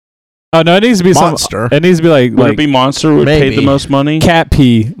 Oh no, it needs to be Monster. It needs to be Would like it be Monster would pay the maybe. most money? cat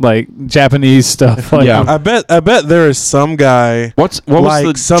pee, like Japanese stuff. Like, Yeah. I bet there is some guy. What Like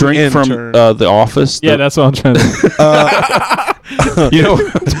was the some drink intern. from The Office? yeah, that's what I'm trying to. You know,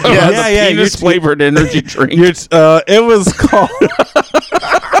 yeah, penis flavored energy drink. It was called.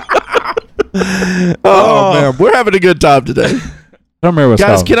 Oh man, we're having a good time today, I don't remember what's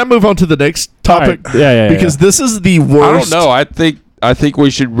guys. called. Can I move on to the next topic? All right. Yeah. Because this is the I worst. don't know. I think we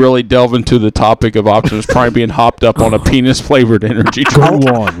should really delve into the topic of Optimus Prime being hopped up on a penis flavored energy drink.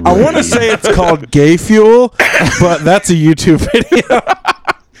 Go on. I want to say it's called Gay Fuel, but that's a YouTube video.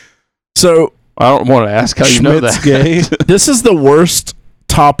 So I don't want to ask how you know Schmidt's that. gay. this is the worst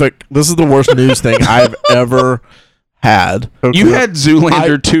topic. This is the worst news thing I've ever had. You had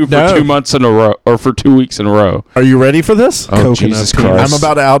Zoolander 2 for no. 2 months in a row, or for 2 weeks in a row. Are you ready for this? Oh, Coconut Jesus penis. Christ. I'm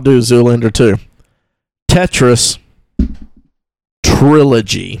about to outdo Zoolander 2. Tetris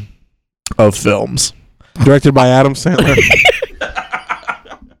trilogy of films. Directed by Adam Sandler.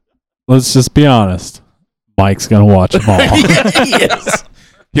 Let's just be honest. Mike's gonna watch them all. Yes.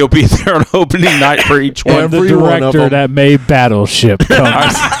 He'll be there on opening night for each one. The Every one of director them. that made Battleship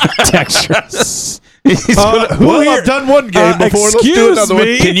comes. Textures. He's gonna- Well, I've done one game before. Let's do another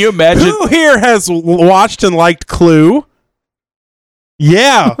one. Can you imagine? Who here has watched and liked Clue?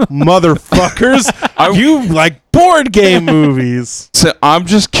 Yeah, motherfuckers. You like board game movies. So I'm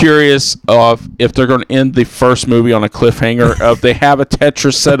just curious of if they're going to end the first movie on a cliffhanger of they have a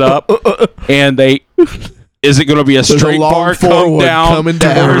Tetris set up and is it going to be a There's a straight long bar forward coming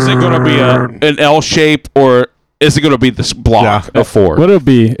down. or is it going to be an L shape, or is it going to be this block of four? What it'll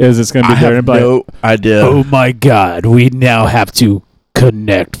be is it's gonna be I there have and be like, no idea. oh my god, we now have to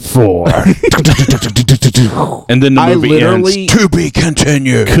connect 4. And then the I movie literally ends. To be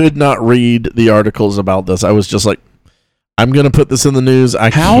continued. could not read the articles about this. I was just like, I'm going to put this in the news. I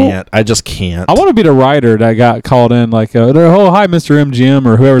How- can't. I just can't. I want to be the writer that got called in, like, oh, hi, Mr. MGM,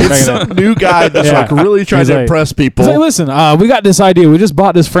 or whoever's It's making some it. new guy that's Yeah. like really trying He's to like- impress people. He's like, listen, we got this idea. We just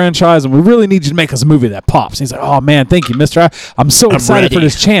bought this franchise, and we really need you to make us a movie that pops. He's like, oh man, thank you, Mister. I'm so excited for ready.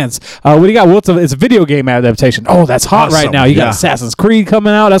 this chance. What do you got? It's a video game adaptation. Oh, that's hot right Awesome. now. You got Yeah. Assassin's Creed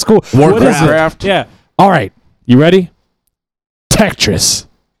coming out. That's cool. What is it? Warcraft. Yeah. All right. You ready? Tetris.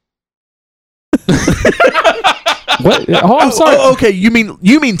 What? Oh, I'm sorry. okay. You mean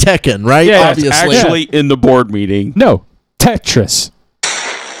Tekken, right? Yeah, That's obviously. actually in the board meeting. No, Tetris.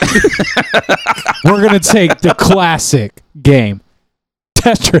 We're gonna take the classic game,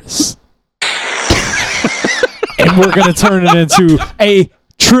 Tetris, and we're gonna turn it into a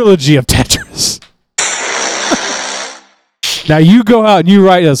trilogy of Tetris. Now you go out and you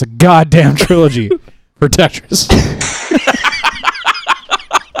write us a goddamn trilogy for Tetris.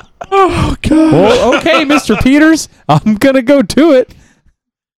 Oh god. Well, okay, Mr. Peters, I'm gonna go do it.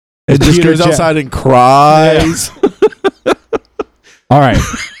 It just Peter goes Jack- outside and cries. All right.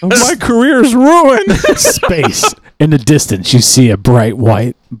 My career's ruined. Space. In the distance, you see a bright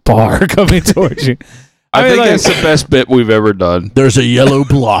white bar coming towards you. I mean, think like- that's the best bit we've ever done. There's a yellow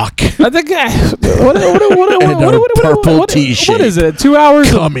block I think purple what T-shape. is it? 2 hours?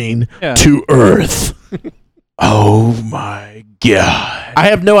 coming Yeah. to Earth. Oh my god! I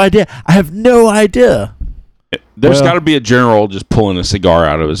have no idea. There's Well- got to be a general just pulling a cigar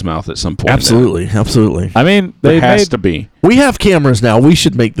out of his mouth at some point. Absolutely. I mean, There they has made to be. We have cameras now. We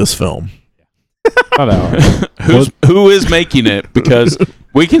should make this film. I don't know. Who is making it? Because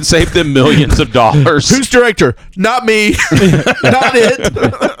we can save them millions of dollars. Who's director? Not me. Not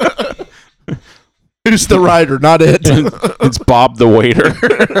it. Who's the writer? Not it. It's Bob the waiter.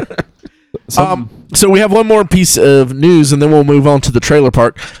 So we have one more piece of news, and then we'll move on to the trailer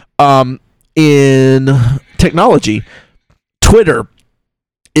park. In technology, Twitter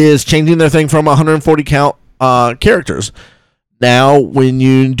is changing their thing from 140 count characters. Now, when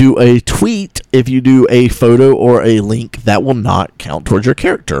you do a tweet, if you do a photo or a link, that will not count towards your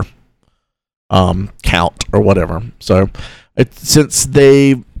character. count or whatever. So since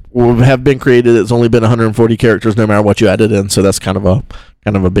they have been created, it's only been 140 characters no matter what you added in. So that's kind of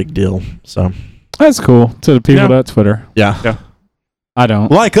a big deal. So That's cool to the people Yeah. at Twitter. yeah. I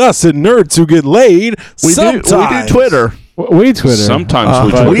don't. Like us and nerds who get laid. We do Twitter. We Twitter. Sometimes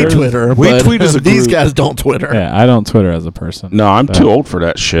we but We Twitter. Twitter. We but tweet as a these group. guys don't Twitter. Yeah, I don't Twitter as a person. No, I'm So- too old for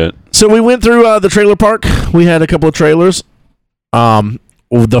that shit. So we went through the trailer park. We had a couple of trailers.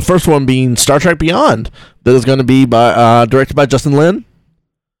 The first one being Star Trek Beyond, that is going to be directed by Justin Lin.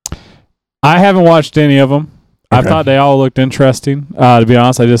 I haven't watched any of them. I Okay. thought they all looked interesting. To be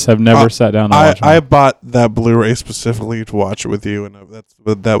honest, I just have never sat down and watched them. I bought that Blu-ray specifically to watch it with you, and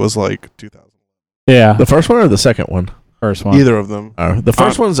that was like 2000. Yeah, The first one or the second one? first one. Either of them. The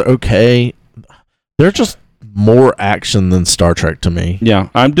first one's okay. They're just more action than Star Trek to me. Yeah,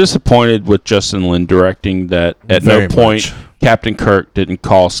 I'm disappointed with Justin Lin directing that. At Very no point Captain Kirk didn't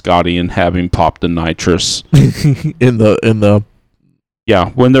call Scotty and have him pop the nitrous. in the Yeah,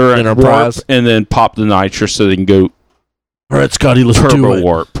 when they're at Enterprise. warp, and then pop the nitrous so they can go all right, Scotty, let's do turbo it.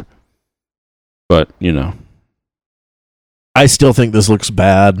 warp. But you know, I still think this looks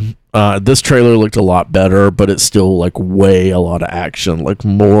bad. This trailer looked a lot better, but it's still like way a lot of action, like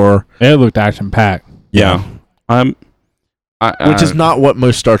more. It looked action packed. yeah, Which is not what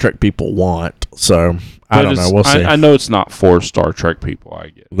most Star Trek people want. So I don't know. We'll see. I know it's not for Star Trek people. I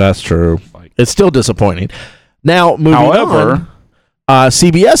get. That's true. Like, It's still disappointing. Now, moving however, on,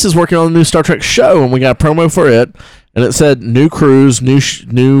 CBS is working on a new Star Trek show, and we got a promo for it, and it said new crews,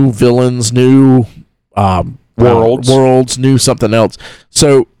 new villains, new worlds, new something else.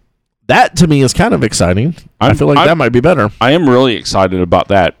 So that to me is kind of exciting. I feel like that might be better. I am really excited about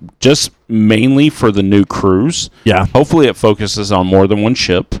that. Just mainly for the new cruise. Yeah, Hopefully, it focuses on more than one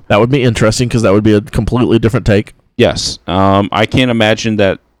ship. that would be interesting because that would be a completely different take. Yes, I can't imagine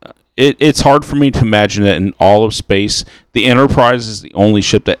that. It's hard for me to imagine that in all of space, the Enterprise is the only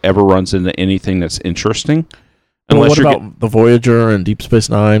ship that ever runs into anything that's interesting. Well, what you're about the Voyager and Deep Space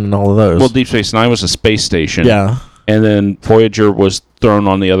Nine and all of those? well, Deep Space Nine was a space station. yeah, And then Voyager was thrown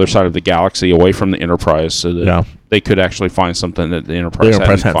on the other side of the galaxy away from the Enterprise so that yeah. they could actually find something that the Enterprise, The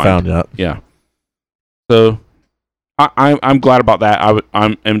Enterprise hadn't found yet. Yeah. So I'm glad about that.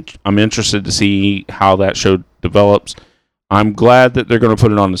 I'm interested to see how that show develops. I'm glad that they're going to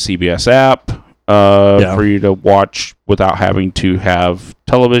put it on the CBS app for you to watch without having to have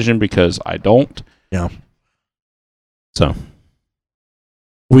television because I don't. Yeah. So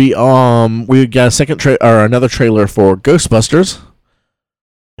We got a second another trailer for Ghostbusters.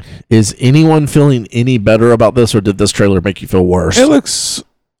 Is anyone feeling any better about this, or did this trailer make you feel worse? It looks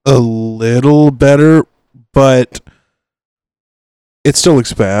a little better, but it still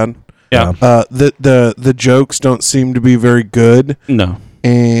looks bad. Yeah. The jokes don't seem to be very good, no.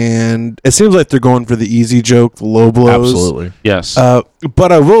 and it seems like they're going for the easy joke, the low blows. Absolutely. Yes.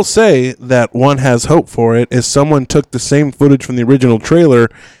 But I will say that one has hope for it is someone took the same footage from the original trailer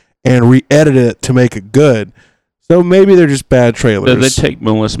and re-edited it to make it good. So maybe they're just bad trailers. Did they take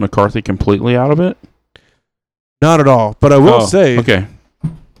Melissa McCarthy completely out of it? Not at all. But I will say Okay.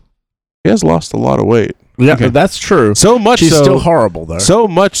 he has lost a lot of weight. Yeah, Okay. that's true. So much She's so, still horrible though. so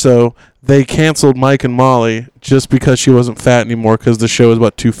much so they canceled Mike and Molly just because she wasn't fat anymore because the show is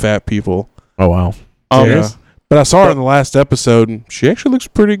about two fat people. Oh wow. Yeah. But I saw her in the last episode and she actually looks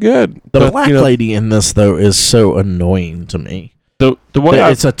pretty good. The But, black lady in this though is so annoying to me. The way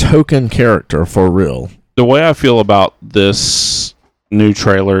It's a token character for real. the way I feel about this new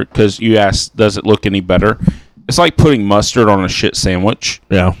trailer, because you asked, does it look any better? It's like putting mustard on a shit sandwich.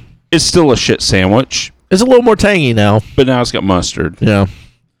 Yeah. It's still a shit sandwich, It's a little more tangy now. but now it's got mustard. Yeah.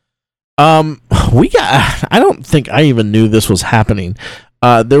 I don't think I even knew this was happening.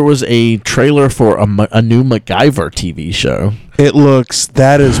 There was a trailer for a new MacGyver TV show.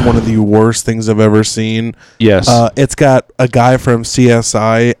 that is one of the worst things I've ever seen. Yes. It's got a guy from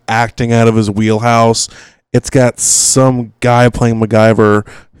CSI acting out of his wheelhouse. It's got some guy playing MacGyver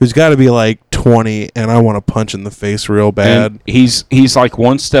who's got to be like 20, and I want to punch in the face real bad. and he's like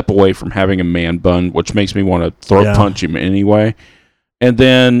one step away from having a man bun, which makes me want to throat Yeah. punch him anyway. And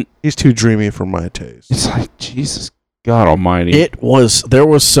then He's too dreamy for my taste. it's like, Jesus God Almighty. There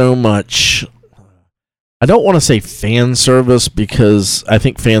was so much. I don't want to say fan service because I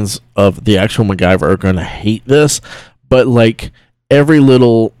think fans of the actual MacGyver are going to hate this, but like every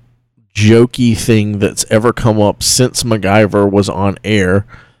little jokey thing that's ever come up since MacGyver was on air,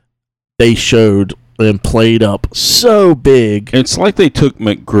 they showed and played up so big. It's like they took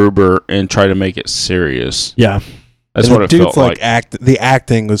MacGruber and tried to make it serious. Yeah. That's And what the it dude's felt like. the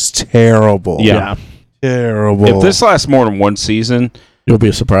acting was terrible. Yeah. Terrible. If this lasts more than one season, You'll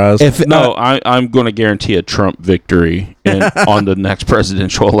be surprised. If No, I'm going to guarantee a Trump victory on the next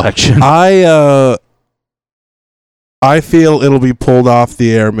presidential election. I feel it'll be pulled off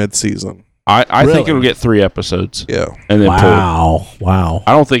the air mid-season. I Really? think it'll get 3 episodes Yeah. and then wow.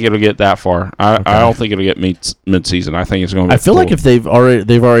 I don't think it'll get that far. I don't think it'll get mid-season. I think it's going to. I feel like if they've already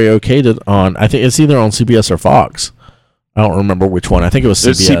okayed it on, I think it's either on CBS or Fox. I don't remember which one. I think it was CBS.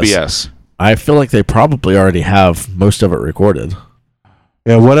 it's CBS. I feel like they probably already have most of it recorded.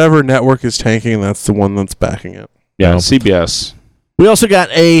 Yeah, whatever network is tanking, that's the one that's backing it. Yeah, No. CBS. We also got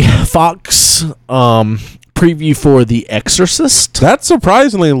a Fox preview for The Exorcist. That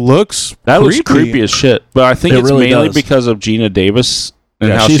surprisingly looks That looks creepy. creepy as shit. But I think It it's really mainly does. because of Gina Davis and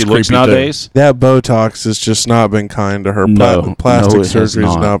Yeah, how she's she looks creepy, too. nowadays. That Botox has just not been kind to her. No, Plastic no, it has surgery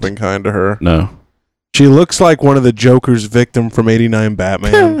has not. not been kind to her. No, She looks like one of the Joker's victim from '89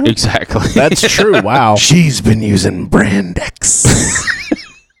 Batman. exactly. That's true. Wow. She's been using Brandex.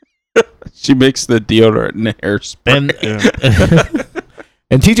 She makes the deodorant and hairspray. And Yeah.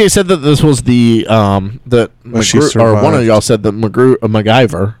 and TJ said that this was the that she or one of survived. y'all said that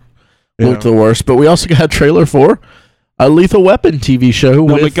MacGyver Yeah. looked the worst, but we also got a trailer for a Lethal Weapon TV show No,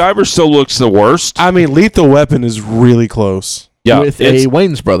 with MacGyver still looks the worst. I mean, Lethal Weapon is really close. Yeah, with it's, a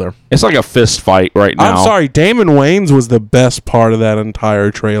Wayne's brother. it's like a fist fight right now. I'm sorry, Damon Wayans was the best part of that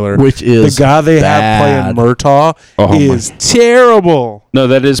entire trailer. Which is the guy they bad. have playing Murtaugh Oh, my- is terrible. No,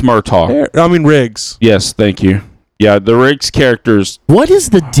 that is Murtaugh. I mean Riggs. Yes, thank you. Yeah, the Riggs characters. What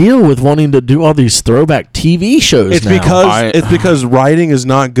is the deal with wanting to do all these throwback TV shows It's now? because writing is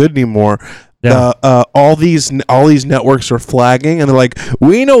not good anymore. Yeah. All these networks are flagging, and they're like,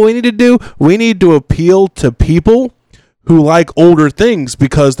 we know what we need to do. We need to appeal to people who like older things,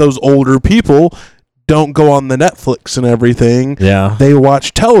 because those older people don't go on the Netflix and everything. Yeah. They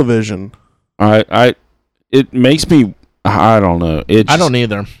watch television. It makes me. I don't know. I don't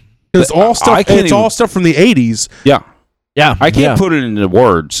either. It's all stuff. I can't It's even- all stuff from the '80s. Yeah, Yeah. I can't put it into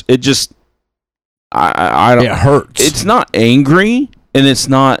words. It just. I don't. It hurts. It's not angry, and it's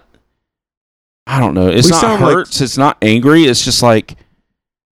not. I don't know. It's We not sound like- hurts. It's not angry. It's just like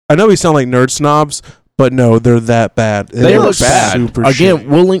I know we sound like nerd snobs, but no, they're that bad. They look look bad. Super Again, shitty.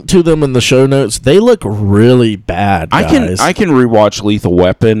 we'll link to them in the show notes. They look really bad, guys. I can rewatch Lethal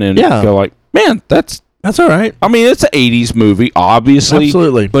Weapon and Yeah. go like, man, that's. That's all right. I mean, it's an '80s movie, obviously,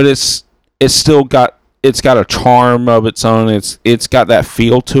 Absolutely. but it's still got a charm of its own. It's got that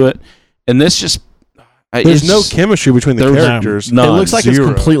feel to it, and this just There's it's no just- chemistry between the there's characters. none. It looks like Zero.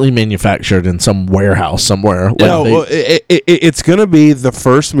 it's completely manufactured in some warehouse somewhere. Like No, they- well, it's going to be the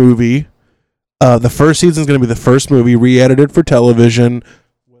first movie. The first season is going to be the first movie re-edited for television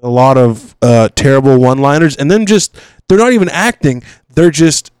with a lot of terrible one-liners, and then they're not even acting.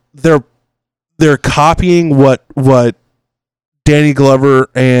 They're copying what Danny Glover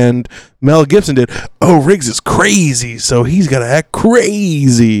and Mel Gibson did. Oh, Riggs is crazy, so he's got to act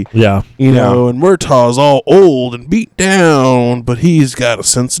crazy. yeah. You know, and Murtaugh's all old and beat down, but he's got a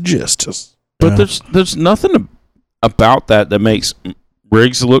sense of justice. But there's nothing about that makes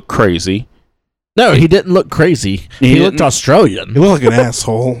Riggs look crazy. No, he didn't look crazy. He looked didn't. Australian. He looked like an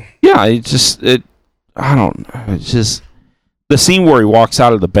asshole. Yeah, I don't know. It's just the scene where he walks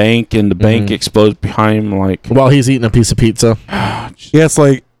out of the bank and the bank explodes behind him. Like, While he's eating a piece of pizza. Yeah, it's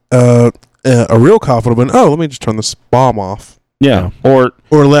like a real cop would have been, oh, let me just turn this bomb off. yeah, or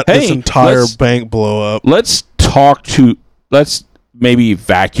Or let Hey, this entire let's- bank blow up. let's maybe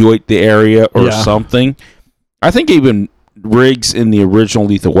evacuate the area or Yeah. something. I think even Riggs in the original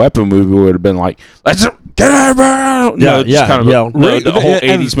Lethal Weapon movie would have been like, let's get out of here. Yeah, just yeah, kind of yeah. the whole And-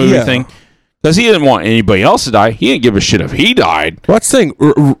 80s movie yeah. thing. Because he didn't want anybody else to die. He didn't give a shit if he died. Well, that's the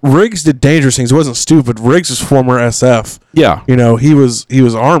thing. Riggs did dangerous things. He wasn't stupid. Riggs was former SF. Yeah, You know, he was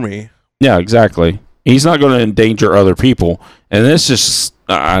Army. yeah, exactly. He's not going to endanger other people. And it's just,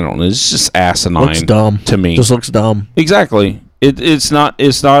 I don't know, it's just asinine Looks dumb. to me. Just looks dumb. Exactly. It's not.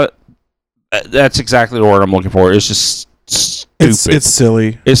 That's exactly the word I'm looking for. It's just stupid. It's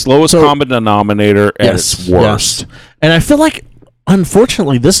silly. It's lowest So- common denominator at its worst. yes. And I feel like,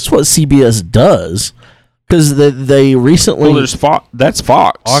 unfortunately, this is what CBS does. Because they recently... Well, there's Fox. That's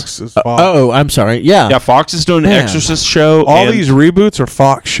Fox. Fox is Fox. oh, I'm sorry. Yeah. Yeah, Fox is doing the Man. Exorcist show. All and- these reboots are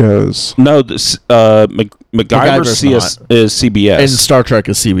Fox shows. No, this MacGyver MacGyver's is CBS. And Star Trek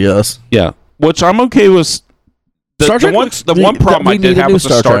is CBS. Yeah, which I'm okay with. Star Trek one looks- one problem we I need did a have new with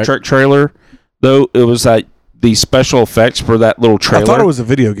the Star Trek trailer, though, it was that the special effects for that little trailer I thought it was a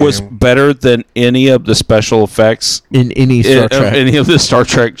video game. was better than any of the special effects In any Star of Trek. any of the Star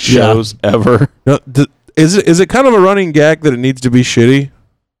Trek shows ever. No, is it kind of a running gag that it needs to be shitty?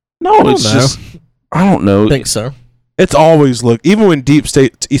 No, don't it's know. just I don't know. I think so. It's always looked, even when Deep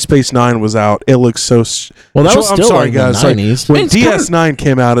Space Nine was out, it looked so. Well, that was I'm still sorry, in guys. the Like, 90s. when It's kinda- DS9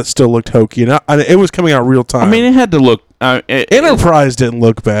 came out, it still looked hokey, and it was coming out real time. I mean, it had to look. Enterprise didn't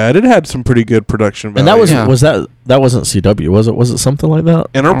look bad. It had some pretty good production value. And that was Yeah. that wasn't CW, was it? Was it something like that?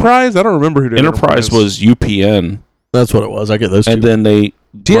 Enterprise. I don't remember who did Enterprise was UPN, That's what it was. I get those two. and then they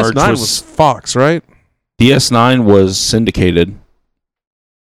DS9 merged was Fox, right? DS9 was syndicated.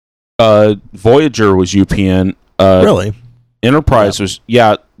 Voyager was UPN. Really? Enterprise was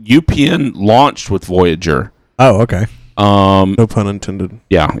UPN launched with Voyager. Oh, okay. No pun intended.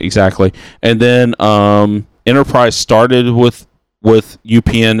 Yeah, exactly. And then Enterprise started with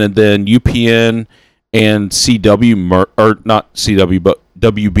UPN, and then UPN and CW or not CW, but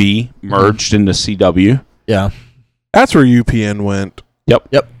WB merged into CW. Yeah. That's where UPN went.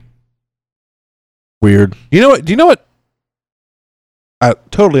 Weird. You know what? Do you know what?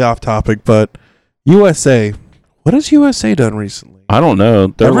 Totally off topic, but USA. What has USA done recently? I don't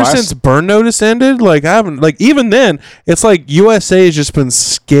know. Ever since Burn Notice ended, like I haven't, like even then, it's like USA has just been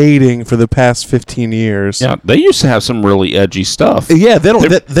skating for the past 15 years. Yeah, they used to have some really edgy stuff. Yeah, they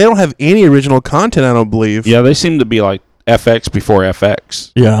don't have any original content. I don't believe. Yeah, they seem to be like FX before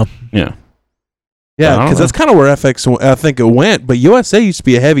FX. Yeah. Yeah. Yeah, I don't because know. that's kind of where FX I think it went. But USA used to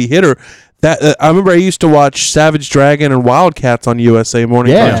be a heavy hitter. That I remember I used to watch Savage Dragon and Wildcats on USA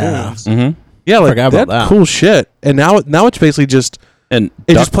morning Yeah. cartoons. Mm-hmm. Yeah, like Forgot about that's that. cool shit. And now it's basically just And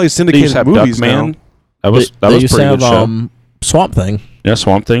it just plays they used syndicated to have movies Duckman. now. That was They a used pretty to good have show. Swamp Thing. Yeah,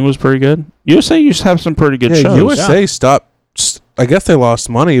 Swamp Thing was pretty good. USA used to have some pretty good Yeah, shows. USA stopped. I guess they lost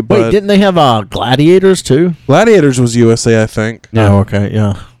money, but Wait, didn't they have Gladiators too? Gladiators was USA, I think. Yeah. Oh, okay.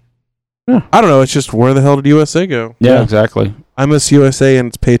 Yeah. I don't know. It's just where the hell did USA go? Yeah, Yeah. exactly. I miss USA and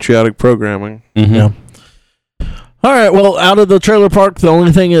its patriotic programming. Mm-hmm. Yeah. All right. Well, out of the trailer park, the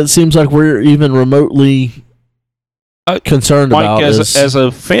only thing it seems like we're even remotely concerned Mike, about is as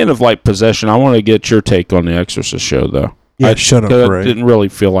a fan of like Possession, I want to get your take on the Exorcist show, though. Yeah, shut up, 'Cause Ray. I didn't really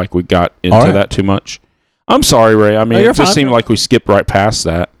feel like we got into All right. that too much. I'm sorry, Ray. I mean, you're it just fine. seemed like we skipped right past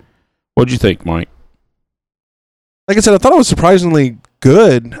that. What'd you think, Mike? Like I said, I thought it was surprisingly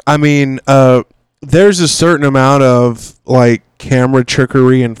good. I mean, there's a certain amount of like camera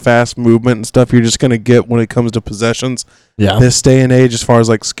trickery and fast movement and stuff you're just gonna get when it comes to Possessions yeah. this day and age, as far as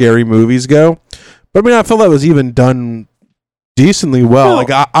like scary movies go. But I mean, I felt that was even done decently well. No.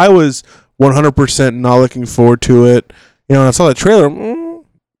 Like I was 100% not looking forward to it. You know, when I saw the trailer.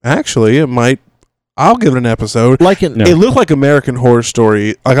 Actually, it might. I'll give it an episode. Like in No. It looked like American Horror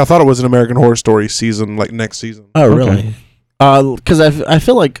Story. Like I thought it was an American Horror Story season, like next season. Oh, really? Because I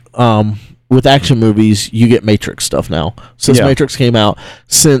feel like with action movies, you get Matrix stuff now. Since Yeah. Matrix came out,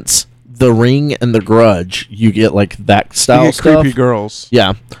 since The Ring and The Grudge, you get like that style You get stuff. creepy girls.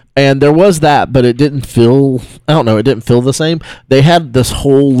 Yeah. And there was that, but it didn't feel, I don't know, it didn't feel the same. They had this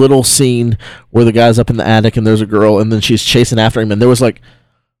whole little scene where the guy's up in the attic and there's a girl and then she's chasing after him and there was like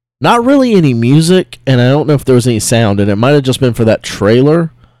not really any music and I don't know if there was any sound and it might have just been for that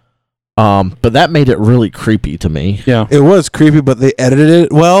trailer. But that made it really creepy to me. Yeah. It was creepy, but they edited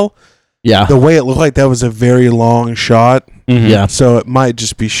it well. Yeah. The way it looked like that was a very long shot, Mm-hmm. Yeah. so it might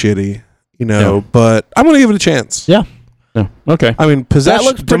just be shitty, you know. Yeah. But I'm gonna give it a chance. Yeah. Yeah. Okay. I mean, looks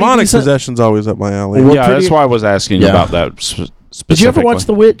pretty demonic decent. possession's always up my alley. Well, yeah, pretty- that's why I was asking Yeah. about that specifically. Did you ever watch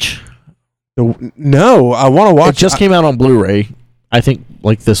The Witch? No, I want to watch. It just came out on Blu-ray, I think,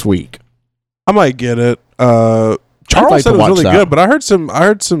 like this week. I might get it. I'd Charles like said to it was watch really that. good, but I heard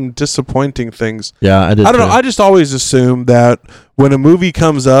some disappointing things. Yeah, I did. I don't know. too. I just always assume that when a movie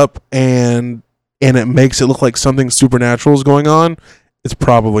comes up and it makes it look like something supernatural is going on, it's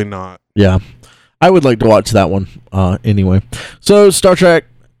probably not. Yeah. I would like to watch that one anyway. So, Star Trek,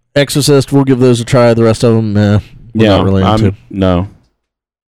 Exorcist, we'll give those a try. The rest of them, we're not really into. no.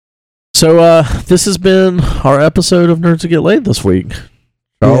 So, this has been our episode of Nerds That Get Laid this week.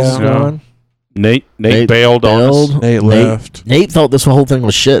 Charles, Yeah. gone. Nate Nate bailed on us. bailed. Nate left. Nate thought this whole thing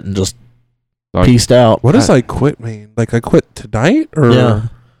was shit and just Like, pieced out. What does I quit mean? Like I quit tonight, or Yeah.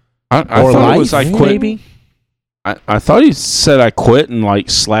 I Or thought life, it was I quit. maybe? I thought he said I quit and like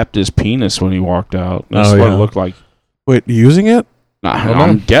slapped his penis when he walked out. That's Oh, what yeah. it looked like. wait, using it? don't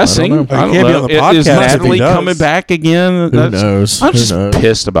I'm know. guessing. I don't know. I don't He can't be know. on the podcast Is if he Natalie does. coming back again? Who knows? I'm Who just knows?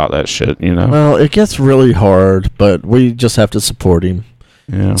 pissed about that shit. You know. Well, it gets really hard, but we just have to support him.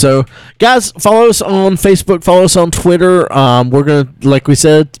 Yeah. So, guys, follow us on Facebook, follow us on Twitter. We're going to, like we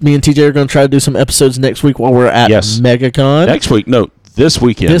said, me and TJ are going to try to do some episodes next week while we're at Yes. MegaCon. Next week, no, this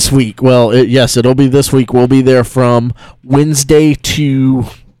weekend. This week. Well, yes, it'll be this week. We'll be there from Wednesday to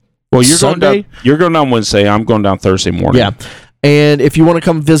well, you're Sunday? going down. You're going down Wednesday. I'm going down Thursday morning. yeah. And if you want to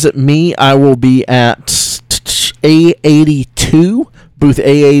come visit me, I will be at A82, booth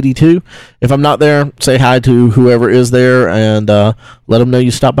A82. If I'm not there, say hi to whoever is there and let them know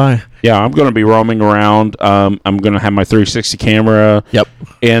you stopped by. Yeah, I'm going to be roaming around. I'm going to have my 360 camera. Yep.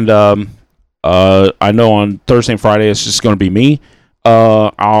 And I know on Thursday and Friday it's just going to be me.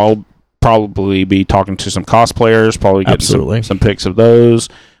 I'll probably be talking to some cosplayers, probably getting some pics of those,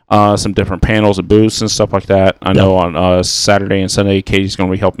 some different panels and booths and stuff like that. I know on Saturday and Sunday, Katie's going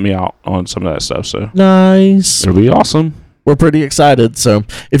to be helping me out on some of that stuff. So nice. It'll be awesome. We're pretty excited. So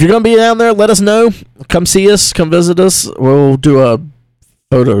if you're going to be down there, let us know. Come see us. Come visit us. We'll do a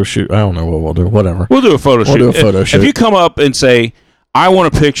photo shoot. I don't know what we'll do. Whatever. We'll do a photo shoot. If you come up and say, I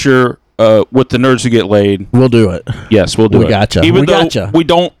want a picture with the Nerds Who Get Laid. We'll do it. Yes, we'll do it. Gotcha. Even though we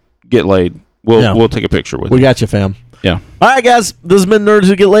don't get laid, we'll take a picture with you. We got you, fam. Yeah. All right, guys. This has been Nerds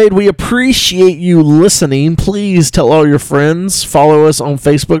Who Get Laid. We appreciate you listening. Please tell all your friends. Follow us on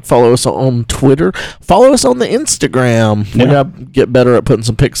Facebook. Follow us on Twitter. Follow us on the Instagram. We got to get better at putting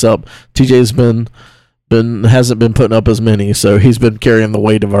some pics up. TJ's hasn't been putting up as many, so he's been carrying the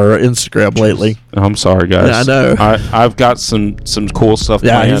weight of our Instagram lately. I'm sorry, guys. Yeah, I know. I've got some cool stuff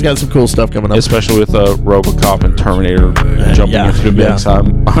planned. Yeah, he's got some cool stuff coming up. Especially with RoboCop and Terminator jumping into the mix.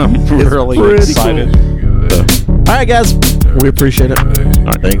 I'm really excited. Cool. All right, guys. We appreciate it. All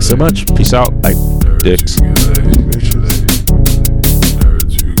right, thanks so much. Peace out. Bye. Dicks.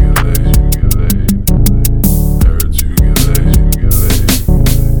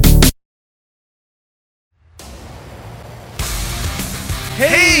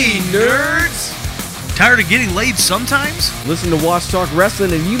 Hey, nerds! Tired of getting laid sometimes? Listen to Watch Talk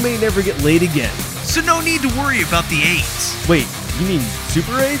Wrestling and you may never get laid again. So no need to worry about the AIDS. Wait, you mean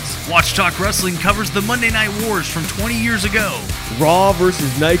Super AIDS? Watch Talk Wrestling covers the Monday Night Wars from 20 years ago. Raw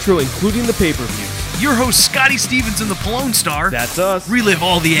versus Nitro, including the pay-per-views. Your host Scotty Stevens and the Palone Star. That's us. Relive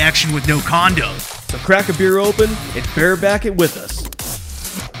all the action with no condom. So crack a beer open and bareback it with us.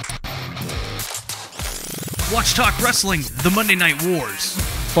 Watch Talk Wrestling, the Monday Night Wars.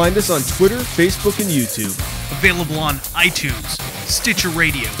 Find us on Twitter, Facebook, and YouTube. Available on iTunes, Stitcher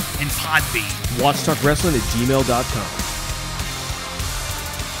Radio, and Podbean. WatchTalkWrestling@gmail.com.